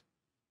offense.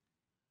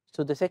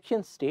 So, the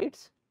section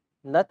states,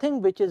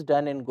 nothing which is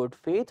done in good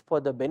faith for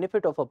the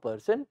benefit of a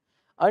person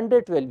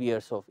under 12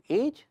 years of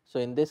age. So,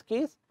 in this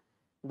case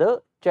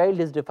the child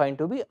is defined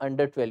to be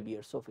under 12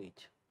 years of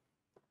age,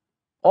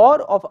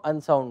 or of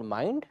unsound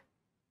mind,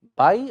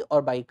 by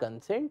or by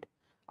consent,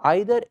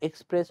 either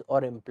express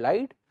or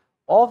implied,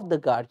 of the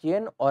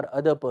guardian or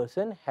other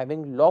person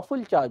having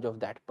lawful charge of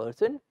that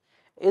person,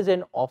 is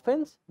an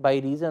offense by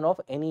reason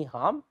of any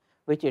harm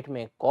which it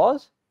may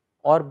cause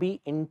or be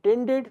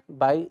intended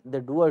by the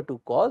doer to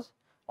cause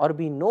or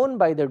be known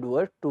by the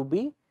doer to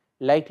be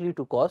likely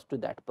to cause to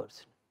that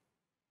person,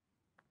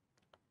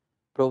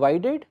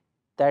 provided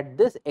that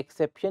this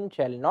exception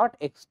shall not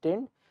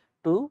extend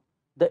to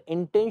the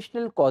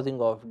intentional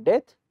causing of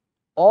death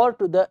or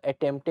to the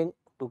attempting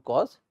to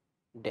cause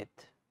death.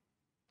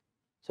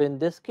 So, in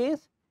this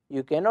case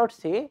you cannot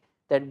say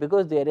that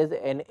because there is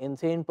an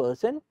insane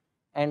person,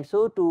 and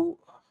so to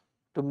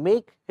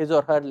make his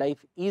or her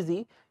life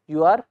easy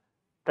you are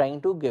trying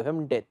to give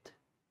him death,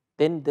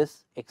 then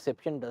this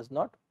exception does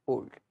not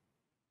hold.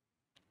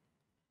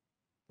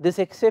 This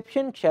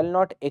exception shall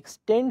not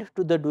extend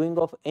to the doing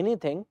of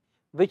anything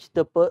which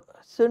the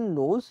person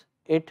knows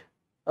it,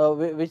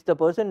 which the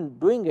person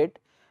doing it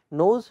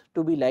knows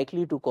to be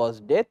likely to cause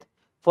death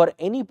for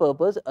any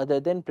purpose other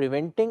than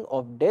preventing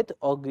of death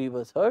or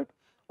grievous hurt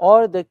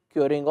or the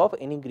curing of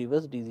any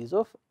grievous disease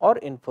of or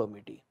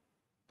infirmity.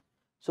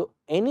 So,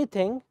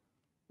 anything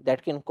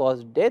that can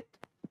cause death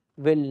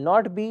will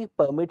not be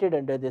permitted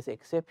under this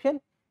exception,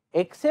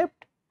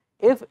 except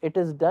if it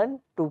is done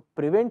to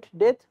prevent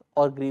death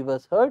or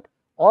grievous hurt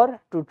or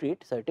to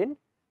treat certain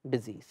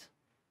disease.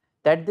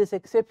 That this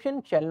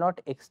exception shall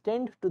not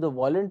extend to the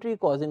voluntary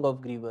causing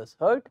of grievous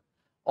hurt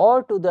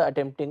or to the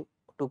attempting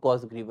to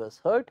cause grievous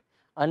hurt,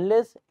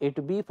 unless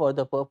it be for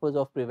the purpose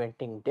of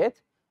preventing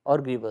death or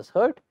grievous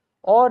hurt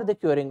or the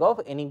curing of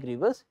any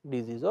grievous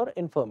disease or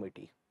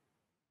infirmity.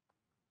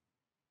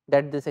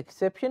 That this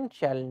exception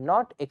shall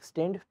not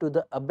extend to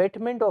the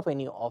abatement of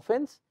any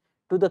offence,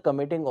 to the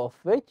committing of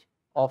which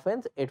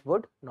offence it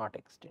would not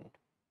extend.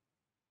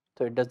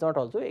 So, it does not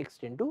also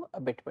extend to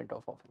abatement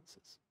of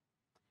offences.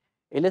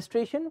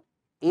 Illustration: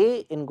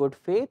 A in good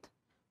faith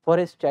for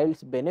his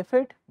child's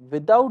benefit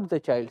without the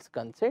child's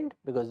consent,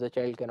 because the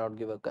child cannot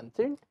give a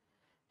consent,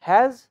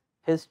 has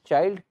his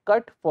child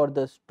cut for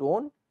the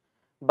stone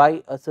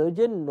by a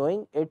surgeon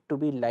knowing it to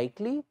be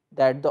likely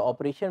that the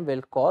operation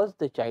will cause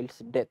the child's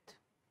death,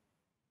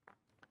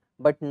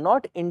 but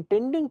not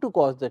intending to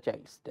cause the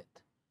child's death.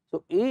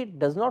 So, A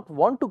does not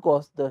want to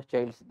cause the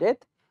child's death,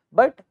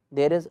 but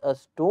there is a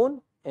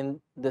stone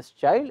in this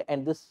child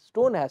and this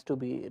stone has to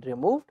be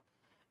removed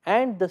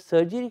and the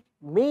surgery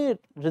may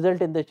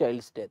result in the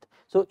child's death.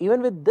 So,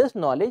 even with this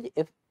knowledge,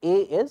 if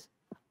A is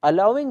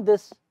allowing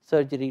this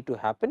surgery to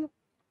happen,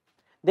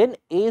 then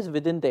A is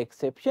within the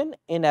exception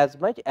in as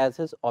much as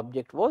his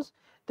object was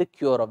the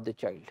cure of the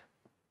child.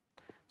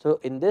 So,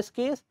 in this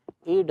case,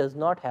 A does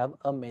not have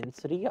a mens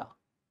rea.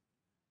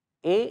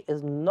 A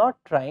is not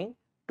trying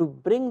to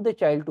bring the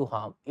child to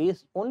harm, A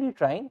is only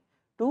trying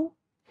to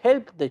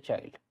help the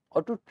child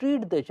or to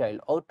treat the child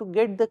or to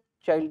get the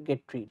child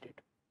get treated.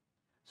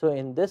 So,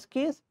 in this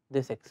case,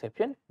 this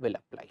exception will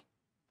apply.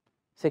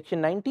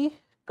 Section 90,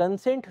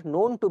 consent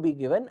known to be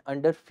given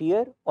under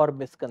fear or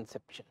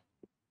misconception.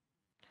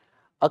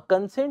 A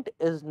consent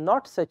is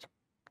not such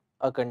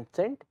a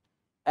consent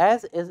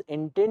as is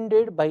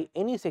intended by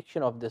any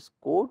section of this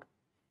code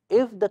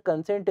if the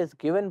consent is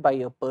given by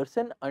a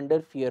person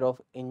under fear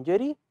of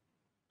injury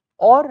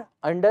or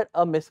under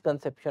a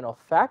misconception of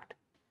fact,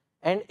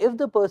 and if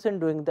the person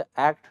doing the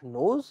act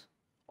knows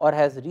or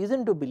has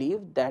reason to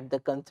believe that the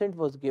consent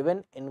was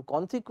given in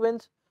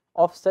consequence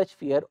of such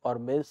fear or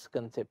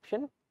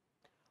misconception,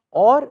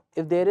 or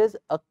if there is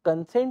a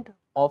consent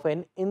of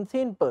an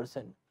insane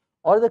person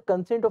or the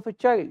consent of a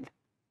child.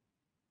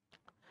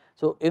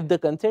 So, if the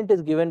consent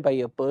is given by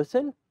a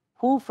person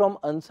who from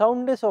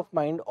unsoundness of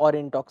mind or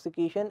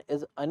intoxication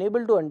is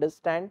unable to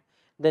understand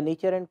the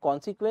nature and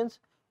consequence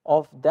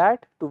of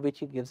that to which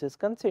he gives his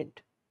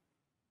consent,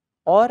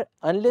 or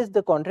unless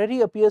the contrary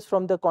appears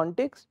from the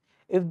context,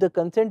 if the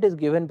consent is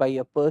given by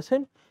a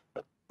person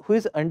who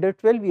is under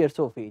 12 years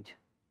of age,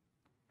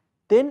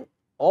 then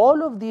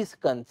all of these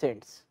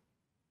consents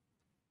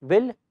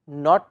will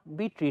not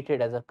be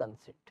treated as a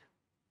consent,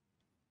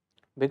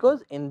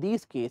 because in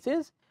these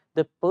cases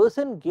the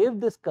person gave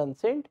this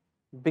consent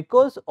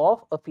because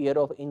of a fear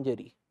of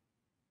injury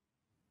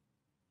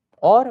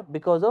or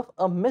because of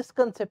a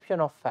misconception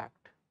of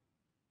fact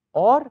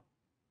or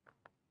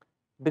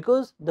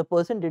because the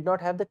person did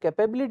not have the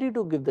capability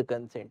to give the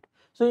consent.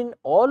 So, in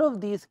all of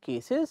these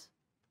cases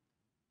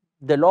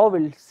the law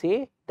will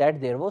say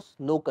that there was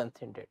no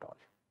consent at all.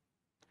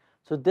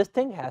 So, this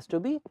thing has to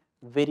be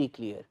very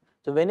clear.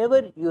 So,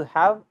 whenever you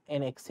have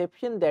an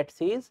exception that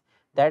says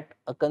that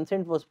a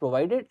consent was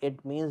provided,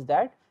 it means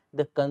that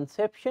the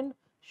conception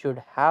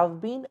should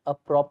have been a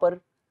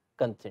proper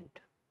consent.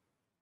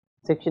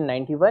 Section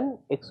 91,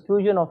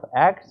 exclusion of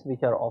acts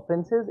which are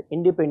offences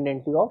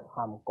independently of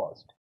harm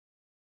caused.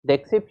 The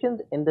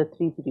exceptions in the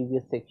three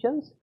previous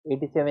sections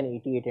 87,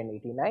 88 and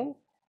 89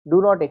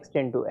 do not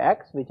extend to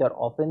acts which are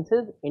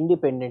offences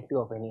independently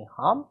of any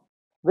harm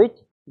which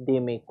they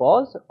may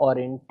cause or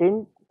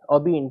intend or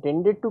be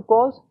intended to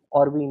cause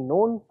or be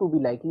known to be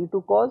likely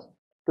to cause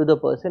to the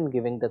person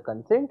giving the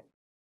consent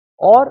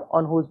or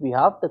on whose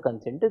behalf the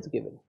consent is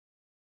given.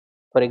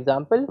 For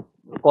example,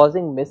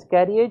 causing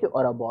miscarriage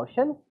or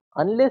abortion,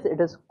 unless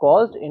it is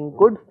caused in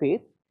good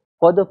faith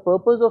for the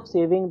purpose of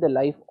saving the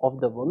life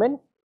of the woman,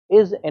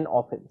 is an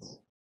offence,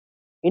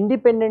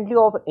 independently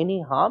of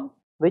any harm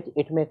which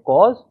it may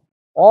cause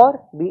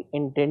or be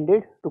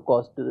intended to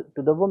cause to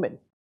the woman.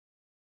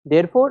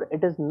 Therefore,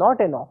 it is not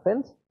an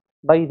offence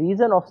by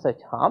reason of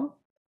such harm,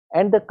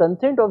 and the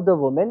consent of the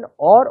woman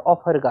or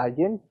of her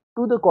guardian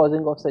to the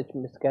causing of such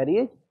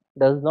miscarriage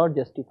does not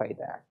justify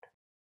the act.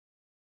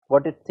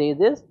 What it says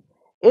is,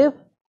 if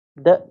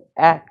the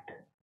act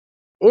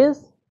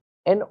is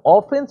an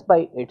offence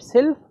by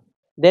itself,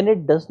 then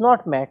it does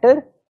not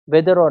matter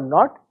whether or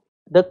not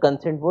the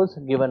consent was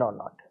given or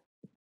not.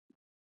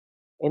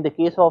 In the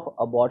case of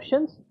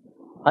abortions,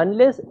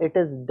 unless it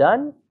is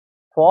done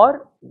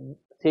for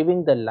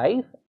saving the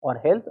life or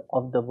health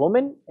of the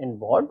woman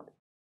involved,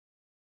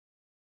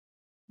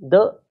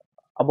 the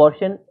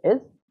abortion is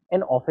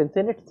an offence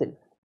in itself.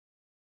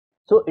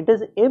 So, it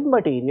is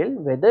immaterial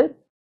whether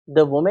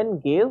the woman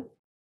gave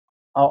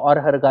or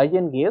her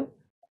guardian gave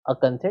a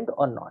consent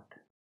or not.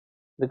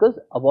 because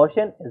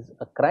abortion is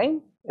a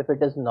crime if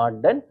it is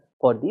not done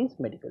for these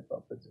medical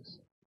purposes.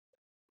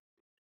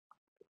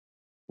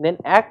 Then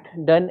act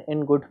done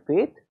in good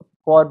faith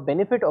for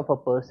benefit of a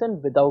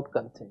person without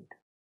consent.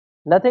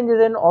 Nothing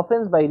is an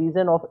offense by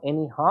reason of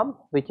any harm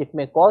which it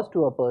may cause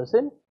to a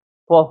person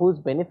for whose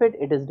benefit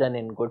it is done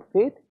in good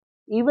faith,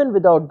 even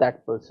without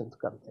that person's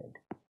consent.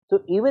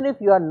 So even if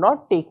you are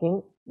not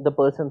taking the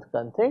person's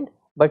consent,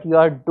 but you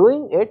are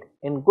doing it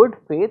in good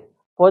faith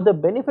for the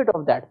benefit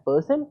of that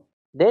person,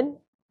 then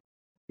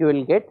you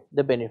will get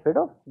the benefit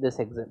of this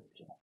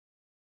exemption.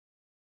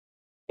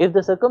 If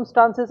the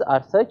circumstances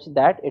are such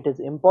that it is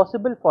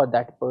impossible for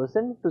that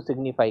person to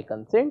signify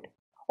consent,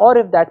 or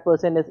if that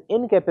person is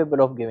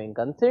incapable of giving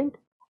consent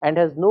and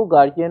has no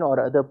guardian or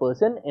other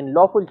person in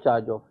lawful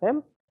charge of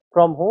him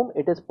from whom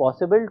it is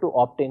possible to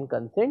obtain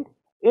consent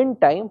in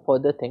time for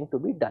the thing to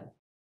be done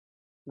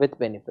with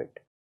benefit,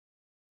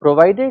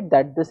 provided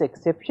that this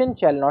exception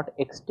shall not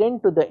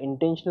extend to the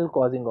intentional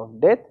causing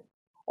of death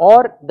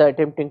or the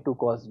attempting to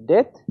cause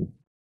death.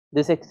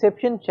 This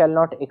exception shall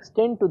not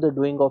extend to the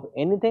doing of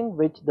anything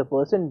which the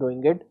person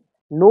doing it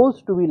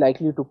knows to be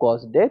likely to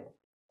cause death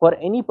for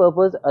any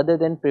purpose other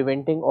than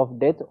preventing of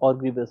death or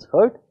grievous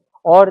hurt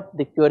or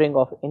the curing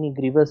of any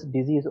grievous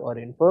disease or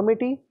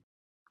infirmity.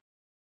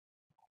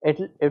 It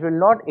will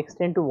not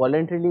extend to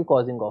voluntarily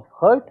causing of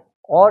hurt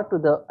or to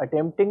the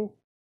attempting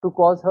to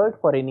cause hurt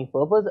for any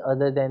purpose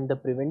other than the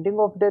preventing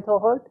of death or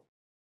hurt,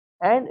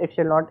 and it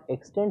shall not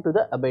extend to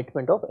the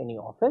abatement of any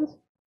offense,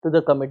 to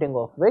the committing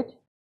of which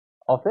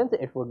offense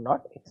it would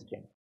not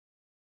extend.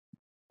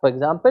 For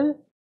example,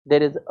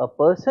 there is a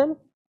person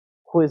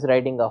who is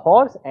riding a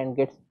horse and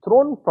gets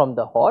thrown from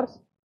the horse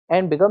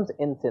and becomes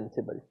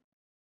insensible.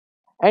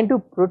 And to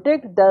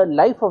protect the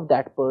life of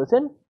that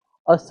person,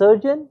 a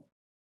surgeon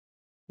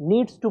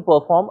needs to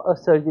perform a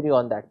surgery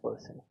on that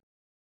person.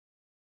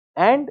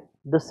 And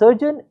the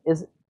surgeon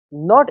is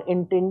not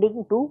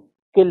intending to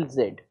kill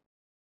Z,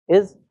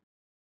 is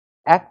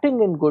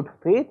acting in good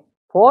faith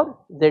for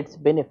Z's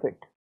benefit.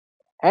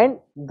 And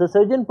the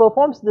surgeon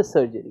performs this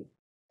surgery,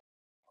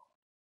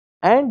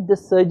 and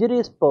this surgery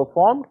is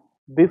performed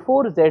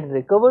before Z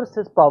recovers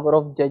his power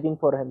of judging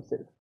for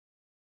himself.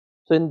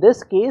 So in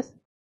this case,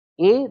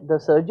 A, the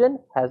surgeon,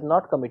 has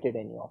not committed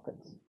any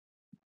offense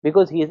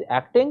because he is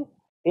acting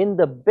in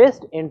the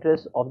best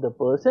interest of the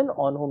person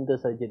on whom the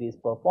surgery is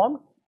performed,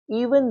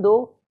 even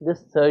though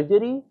this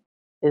surgery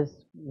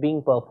is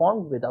being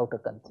performed without a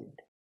consent.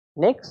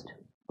 Next,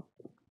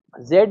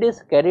 Z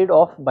is carried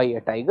off by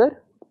a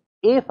tiger.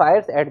 A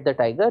fires at the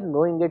tiger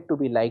knowing it to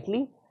be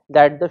likely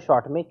that the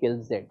shot may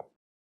kill Z,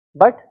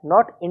 but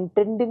not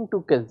intending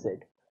to kill Z.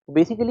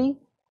 Basically,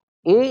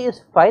 A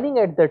is firing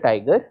at the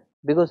tiger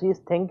because he is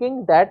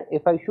thinking that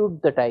if I shoot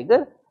the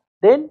tiger,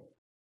 then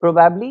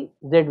probably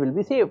Z will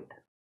be saved.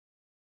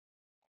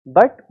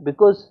 But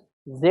because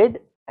Z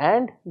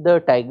and the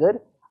tiger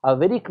are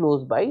very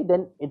close by,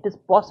 then it is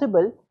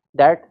possible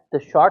that the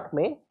shot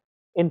may,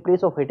 in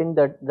place of hitting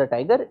the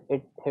tiger,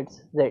 it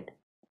hits Z.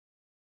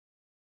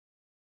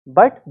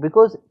 But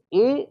because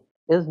A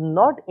is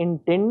not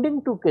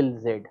intending to kill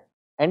Z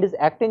and is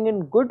acting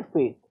in good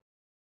faith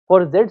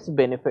for Z's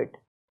benefit,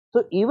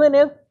 so even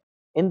if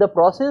in the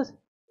process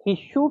he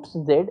shoots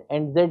Z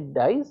and Z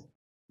dies,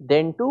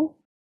 then too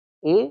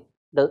A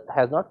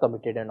has not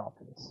committed an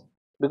offense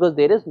because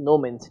there is no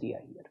mens rea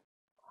here.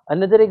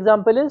 Another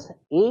example is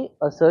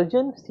a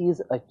surgeon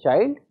sees a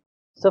child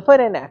suffer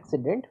an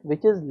accident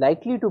which is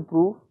likely to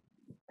prove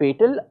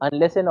fatal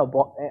unless an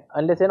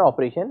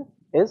operation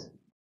is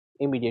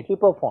immediately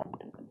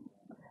performed.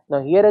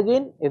 Now here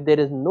again, if there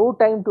is no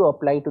time to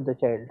apply to the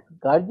child's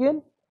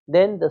guardian,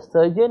 then the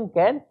surgeon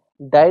can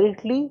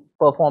directly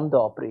perform the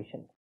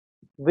operation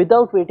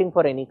without waiting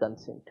for any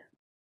consent,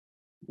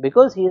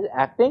 because he is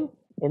acting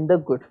in the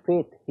good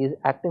faith, he is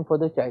acting for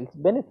the child's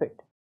benefit.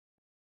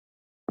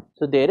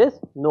 So there is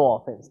no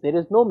offense, there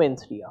is no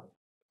mens rea.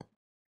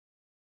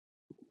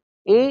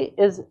 A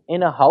is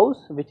in a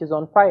house which is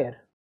on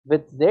fire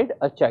with Z,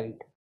 a child.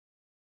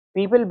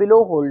 People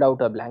below hold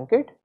out a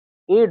blanket.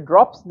 A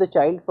drops the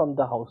child from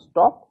the house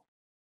top,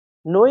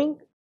 knowing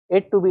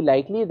it to be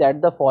likely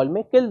that the fall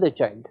may kill the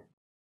child,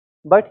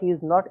 but he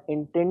is not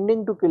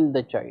intending to kill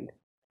the child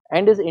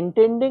and is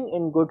intending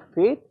in good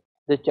faith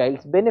the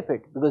child's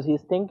benefit, because he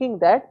is thinking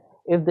that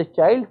if the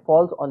child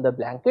falls on the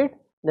blanket,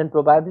 then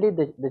probably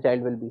the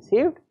child will be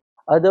saved,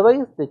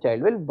 otherwise the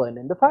child will burn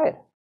in the fire.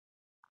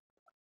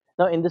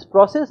 Now in this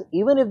process,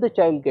 even if the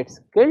child gets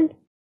killed,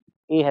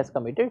 A has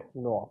committed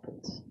no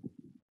offense.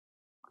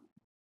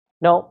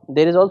 Now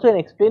there is also an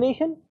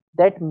explanation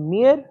that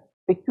mere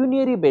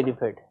pecuniary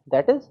benefit,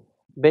 that is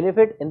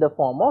benefit in the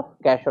form of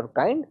cash or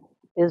kind,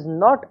 is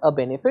not a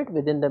benefit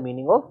within the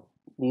meaning of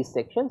these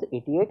sections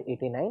 88,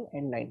 89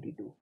 and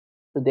 92.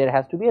 So there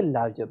has to be a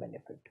larger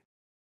benefit.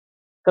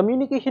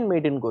 Communication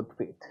made in good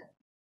faith.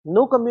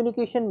 No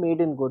communication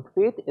made in good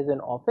faith is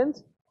an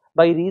offense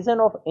by reason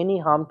of any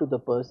harm to the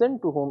person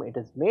to whom it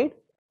is made,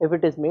 if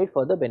it is made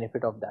for the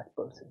benefit of that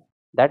person.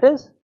 That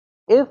is,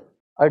 if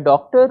a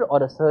doctor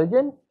or a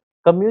surgeon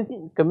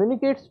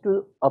communicates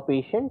to a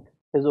patient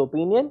his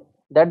opinion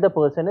that the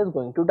person is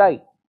going to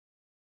die,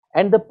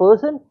 and the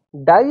person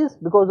dies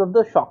because of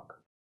the shock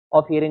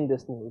of hearing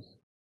this news.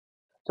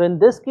 So in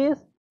this case,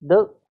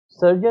 the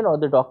surgeon or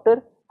the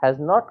doctor has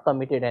not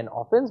committed an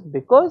offense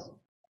because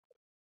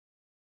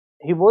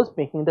he was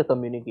making the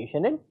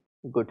communication in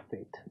good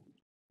faith.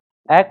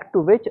 Act to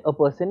which a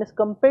person is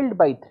compelled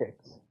by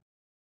threats.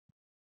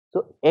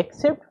 So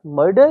except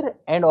murder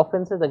and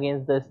offenses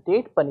against the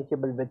state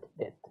punishable with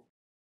death.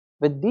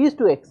 With these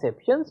two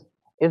exceptions,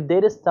 if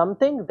there is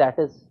something that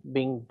is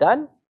being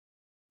done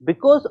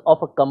because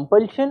of a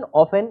compulsion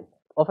of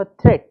a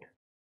threat,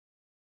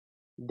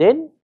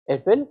 then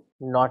it will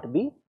not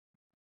be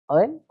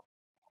an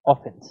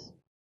offense.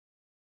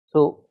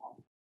 So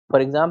for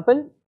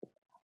example,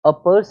 a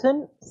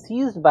person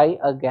seized by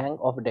a gang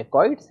of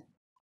dacoits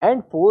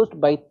and forced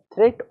by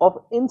threat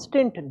of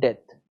instant death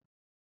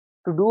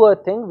to do a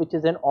thing which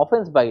is an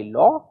offense by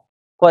law.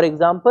 For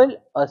example,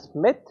 a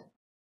smith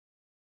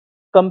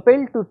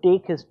compelled to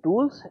take his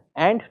tools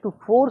and to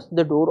force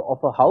the door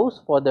of a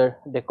house for the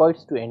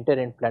dacoits to enter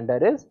and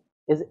plunder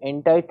is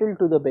entitled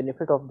to the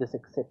benefit of this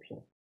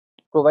exception,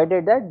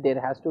 provided that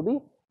there has to be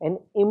an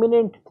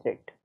imminent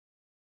threat.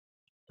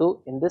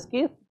 So in this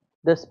case,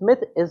 the smith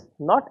is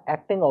not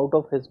acting out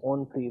of his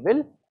own free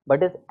will,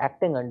 but is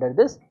acting under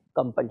this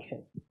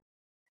compulsion.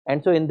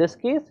 And so in this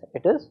case,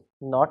 it is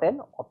not an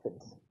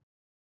offense.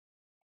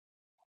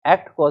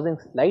 Act causing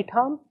slight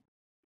harm.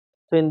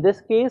 So in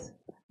this case,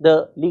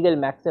 the legal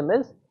maxim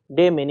is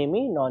de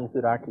minimi non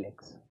curat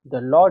lex.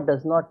 The law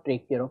does not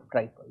take care of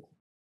trifles.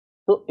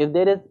 So if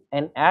there is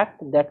an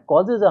act that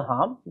causes a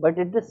harm, but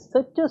it is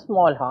such a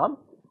small harm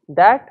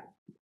that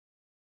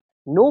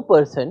no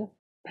person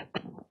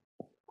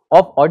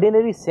of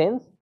ordinary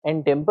sense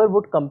and temper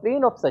would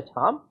complain of such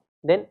harm,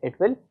 then it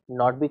will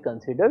not be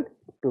considered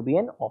to be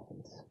an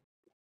offense.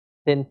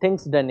 Then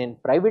things done in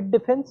private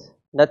defense,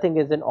 nothing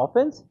is an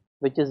offense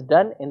which is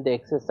done in the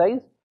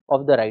exercise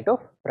of the right of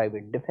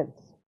private defense.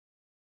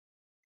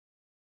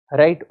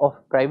 Right of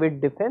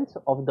private defense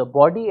of the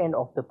body and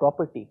of the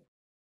property.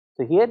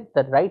 So here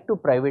the right to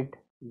private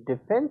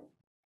defense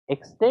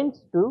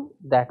extends to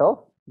that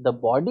of the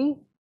body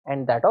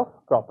and that of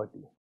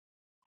property.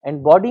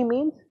 And body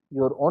means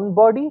your own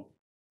body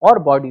or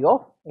body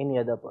of any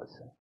other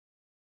person.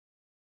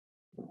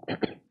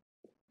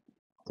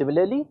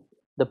 Similarly,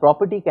 the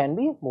property can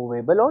be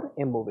movable or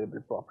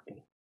immovable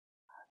property.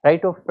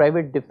 Right of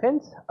private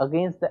defense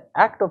against the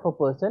act of a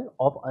person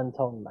of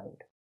unsound mind.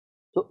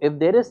 So if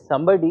there is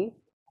somebody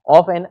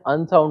of an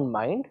unsound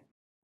mind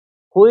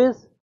who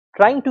is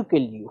trying to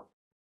kill you,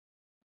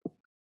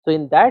 so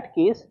in that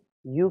case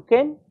you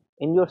can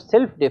in your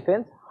self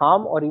defense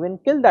harm or even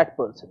kill that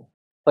person.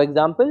 For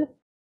example,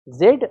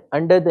 Z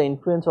under the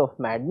influence of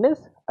madness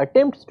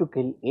attempts to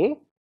kill A.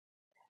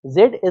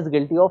 Z is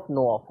guilty of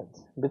no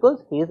offense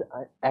because he is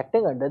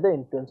acting under the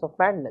influence of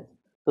madness.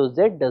 So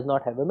Z does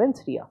not have a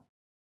mens rea.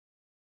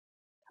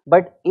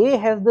 But A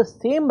has the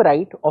same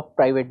right of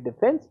private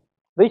defense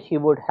which he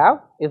would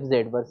have if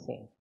Z were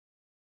sane.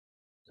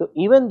 So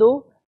even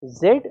though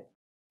Z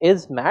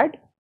is mad,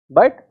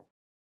 but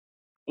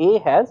A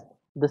has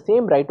the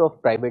same right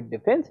of private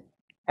defense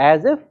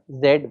as if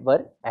Z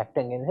were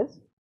acting in his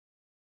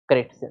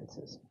correct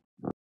senses.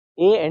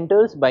 A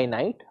enters by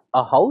night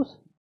a house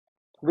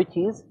which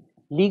he is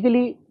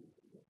legally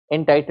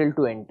entitled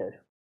to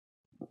enter.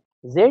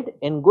 Z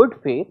in good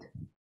faith,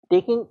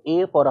 taking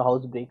A for a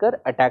housebreaker,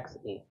 attacks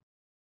A.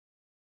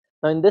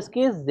 Now in this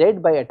case, Z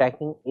by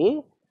attacking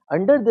A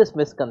under this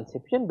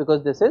misconception,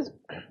 because this is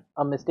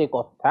a mistake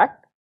of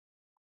fact,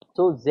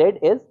 so Z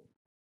is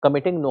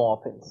committing no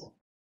offense.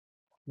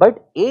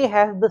 But A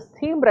has the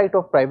same right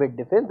of private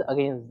defense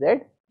against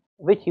Z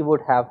which he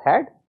would have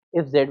had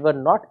if Z were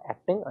not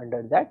acting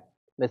under that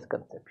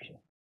misconception.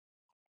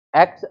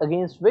 Acts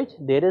against which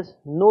there is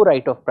no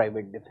right of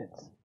private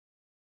defense.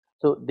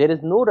 So there is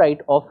no right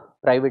of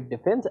private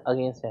defense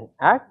against an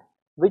act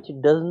which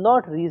does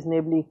not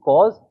reasonably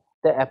cause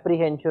the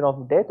apprehension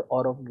of death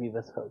or of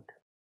grievous hurt.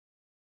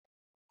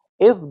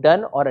 If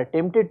done or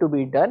attempted to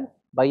be done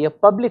by a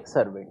public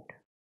servant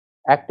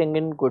acting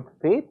in good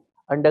faith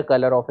under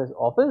color of his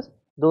office,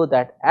 though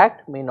that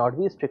act may not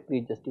be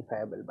strictly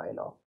justifiable by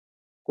law.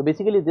 So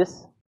basically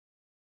this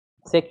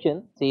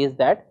section says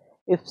that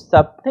if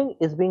something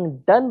is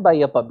being done by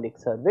a public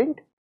servant,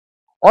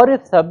 or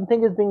if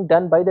something is being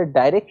done by the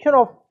direction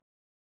of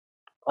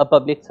a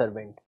public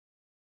servant,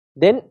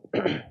 then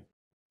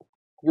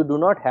you do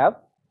not have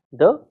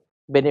the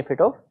benefit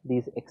of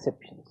these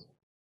exceptions.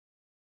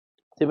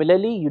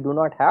 Similarly, you do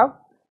not have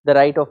the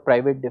right of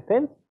private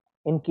defense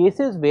in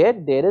cases where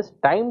there is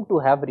time to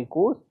have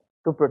recourse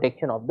to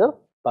protection of the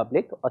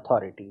public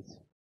authorities.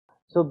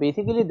 So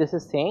basically this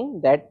is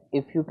saying that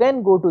if you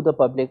can go to the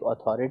public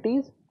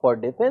authorities for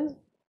defense,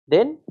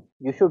 then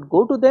you should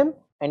go to them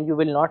and you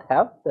will not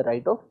have the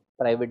right of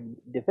private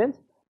defense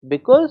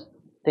because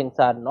things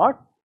are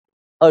not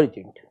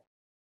urgent.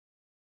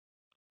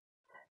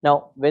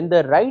 Now when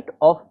the right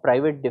of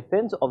private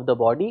defense of the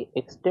body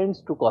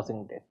extends to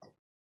causing death,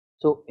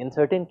 So in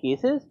certain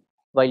cases,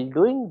 while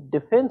doing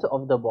defense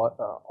of the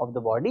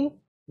body,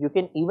 you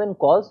can even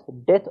cause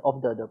death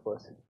of the other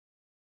person.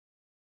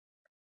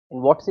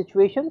 In what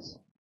situations?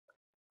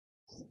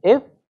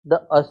 If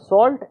the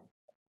assault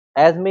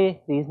as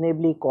may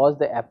reasonably cause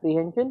the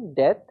apprehension,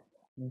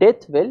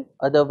 death will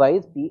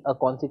otherwise be a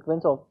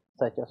consequence of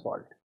such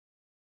assault.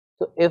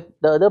 So if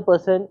the other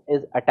person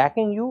is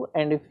attacking you,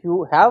 and if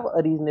you have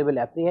a reasonable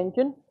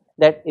apprehension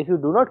that if you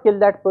do not kill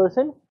that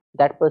person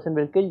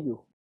will kill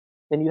you,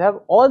 then you have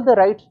all the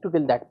rights to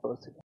kill that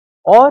person.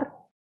 Or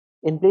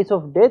in place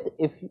of death,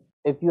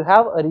 if you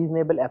have a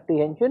reasonable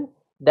apprehension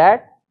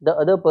that the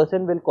other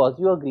person will cause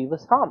you a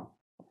grievous harm,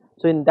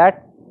 so in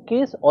that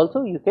case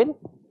also you can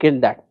kill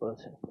that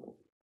person.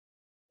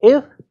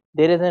 If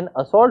there is an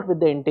assault with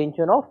the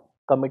intention of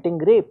committing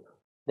rape,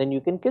 then you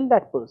can kill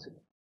that person.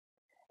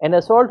 An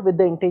assault with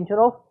the intention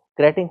of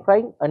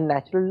gratifying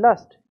unnatural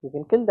lust, you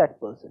can kill that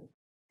person.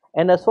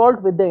 An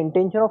assault with the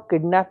intention of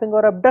kidnapping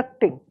or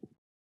abducting,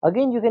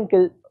 again you can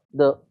kill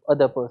the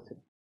other person.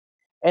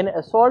 An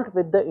assault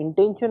with the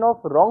intention of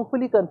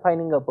wrongfully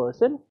confining a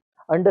person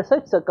under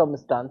such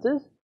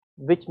circumstances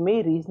which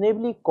may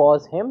reasonably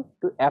cause him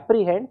to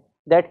apprehend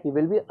that he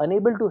will be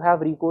unable to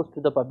have recourse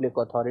to the public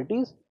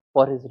authorities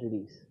for his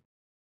release.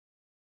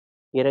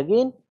 Here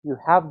again, you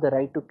have the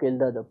right to kill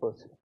the other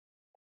person.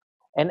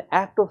 An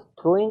act of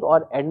throwing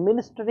or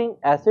administering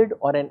acid,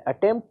 or an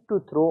attempt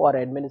to throw or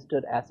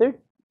administer acid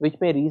which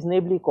may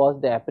reasonably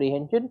cause the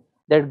apprehension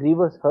that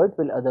grievous hurt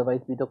will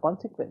otherwise be the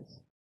consequence.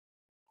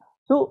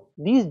 So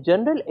these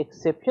general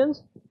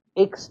exceptions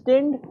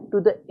extend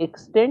to the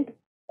extent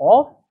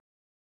of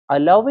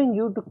allowing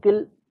you to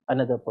kill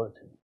another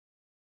person.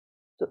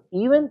 So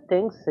even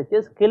things such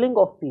as killing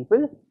of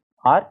people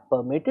are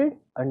permitted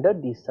under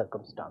these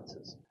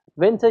circumstances,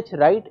 when such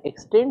right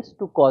extends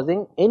to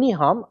causing any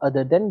harm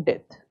other than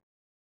death.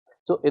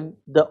 So if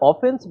the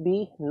offence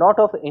be not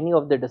of any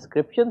of the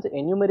descriptions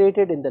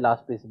enumerated in the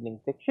last preceding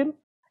section,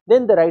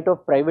 then the right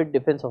of private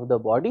defence of the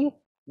body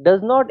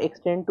does not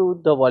extend to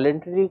the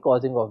voluntary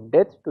causing of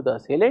death to the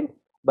assailant,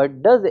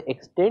 but does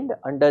extend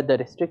under the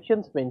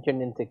restrictions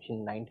mentioned in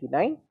section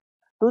 99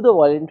 to the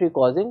voluntary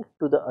causing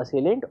to the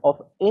assailant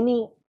of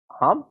any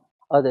harm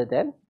other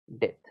than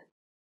death.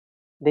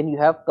 Then you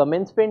have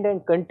commencement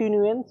and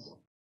continuance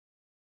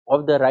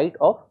of the right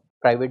of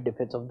private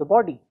defence of the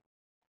body.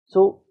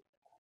 So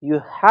you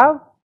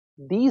have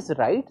these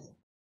rights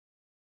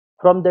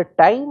from the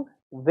time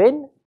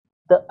when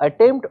the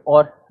attempt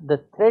or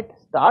the threat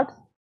starts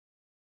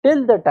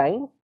till the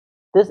time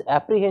this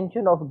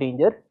apprehension of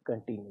danger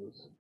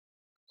continues.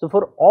 So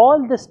for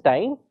all this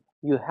time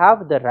you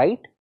have the right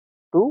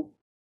to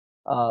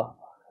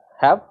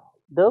have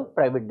the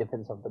private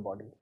defense of the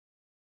body.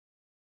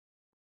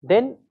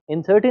 Then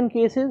in certain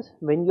cases,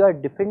 when you are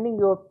defending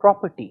your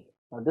property,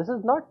 now this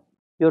is not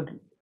your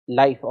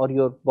life or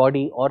your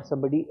body or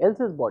somebody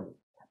else's body,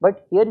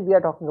 but here we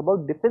are talking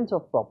about defense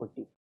of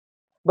property.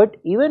 But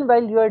even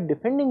while you are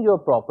defending your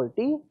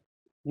property,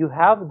 you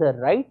have the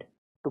right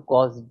to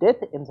cause death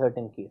in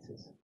certain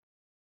cases.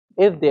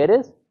 If there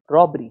is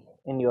robbery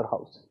in your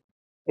house,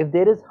 if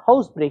there is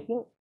house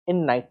breaking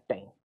in night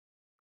time,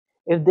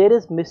 if there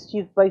is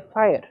mischief by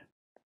fire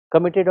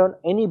committed on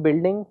any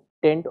building,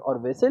 tent or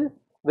vessel,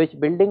 which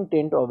building,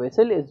 tent or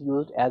vessel is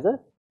used as a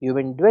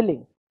human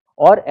dwelling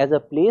or as a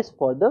place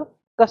for the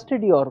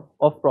custody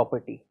of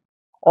property,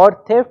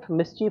 or theft,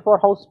 mischief or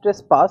house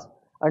trespass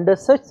under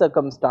such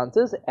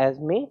circumstances as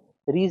may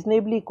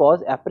reasonably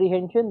cause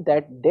apprehension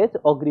that death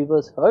or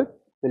grievous hurt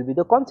will be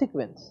the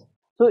consequence.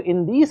 So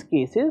in these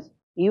cases,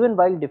 even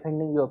while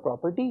defending your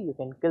property, you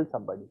can kill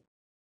somebody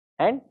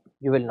and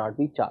you will not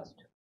be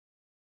charged.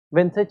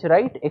 When such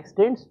right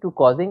extends to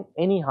causing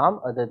any harm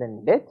other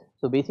than death,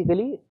 so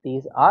basically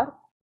these are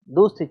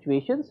those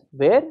situations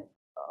where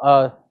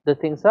the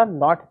things are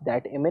not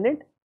that imminent.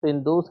 So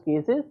in those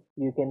cases,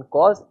 you can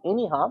cause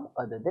any harm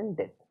other than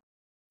death.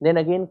 Then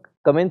again,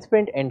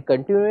 commencement and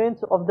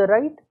continuance of the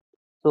right.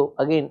 So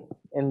again,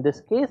 in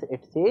this case,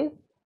 it says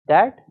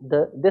that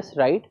this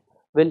right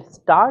will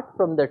start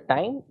from the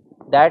time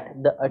that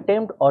the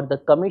attempt or the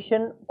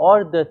commission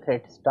or the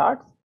threat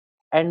starts,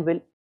 and will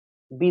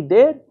be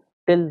there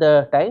till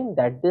the time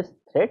that this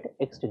threat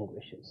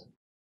extinguishes.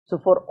 So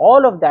for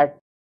all of that,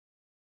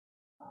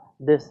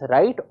 this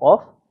right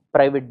of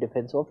private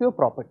defense of your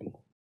property.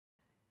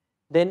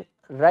 Then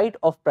right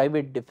of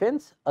private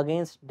defense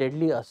against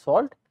deadly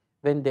assault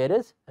when there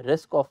is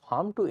risk of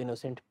harm to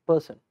innocent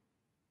person.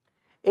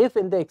 If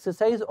in the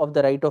exercise of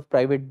the right of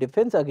private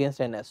defense against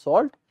an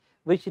assault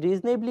which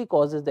reasonably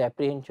causes the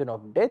apprehension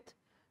of death,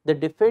 the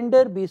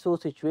defender be so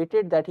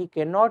situated that he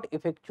cannot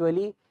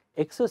effectually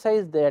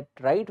exercise that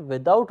right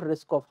without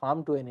risk of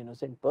harm to an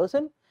innocent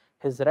person,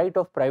 his right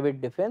of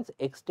private defense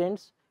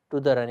extends to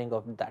the running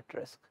of that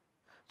risk.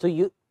 So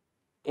you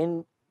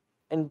in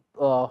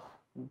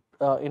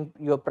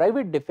your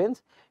private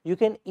defense, you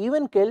can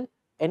even kill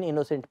an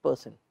innocent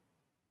person.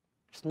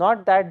 It's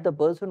not that the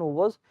person who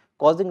was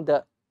causing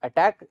the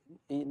attack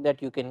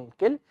that you can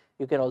kill,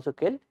 you can also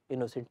kill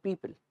innocent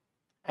people,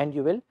 and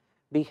you will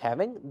be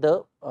having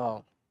the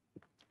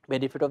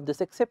benefit of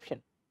this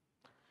exception.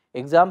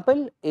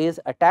 Example is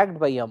attacked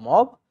by a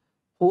mob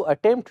who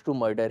attempt to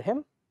murder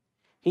him.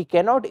 He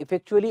cannot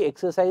effectually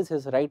exercise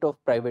his right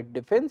of private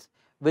defense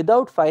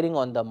without firing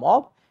on the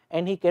mob,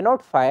 and he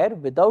cannot fire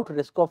without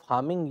risk of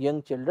harming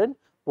young children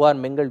who are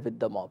mingled with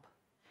the mob.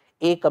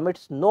 A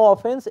commits no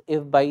offense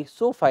if by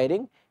so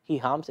firing he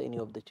harms any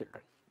of the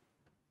children.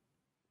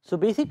 So,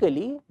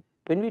 basically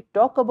when we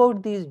talk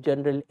about these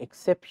general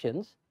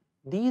exceptions,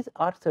 these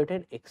are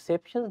certain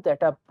exceptions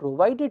that are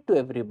provided to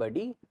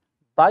everybody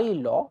by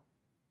law,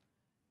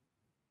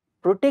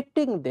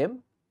 protecting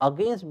them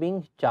against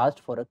being charged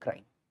for a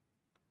crime,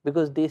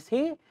 because they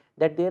say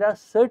that there are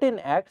certain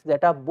acts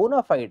that are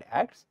bona fide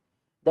acts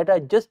that are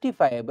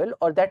justifiable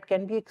or that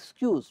can be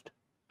excused,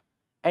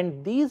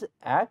 and these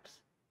acts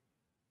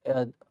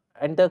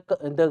and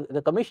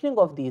the commissioning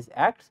of these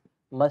acts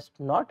must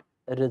not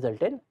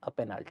result in a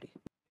penalty.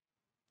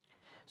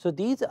 So,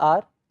 these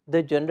are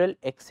the general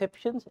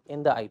exceptions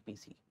in the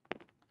IPC.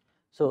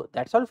 So,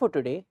 that is all for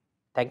today.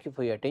 Thank you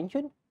for your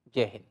attention.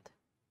 Jai Hind.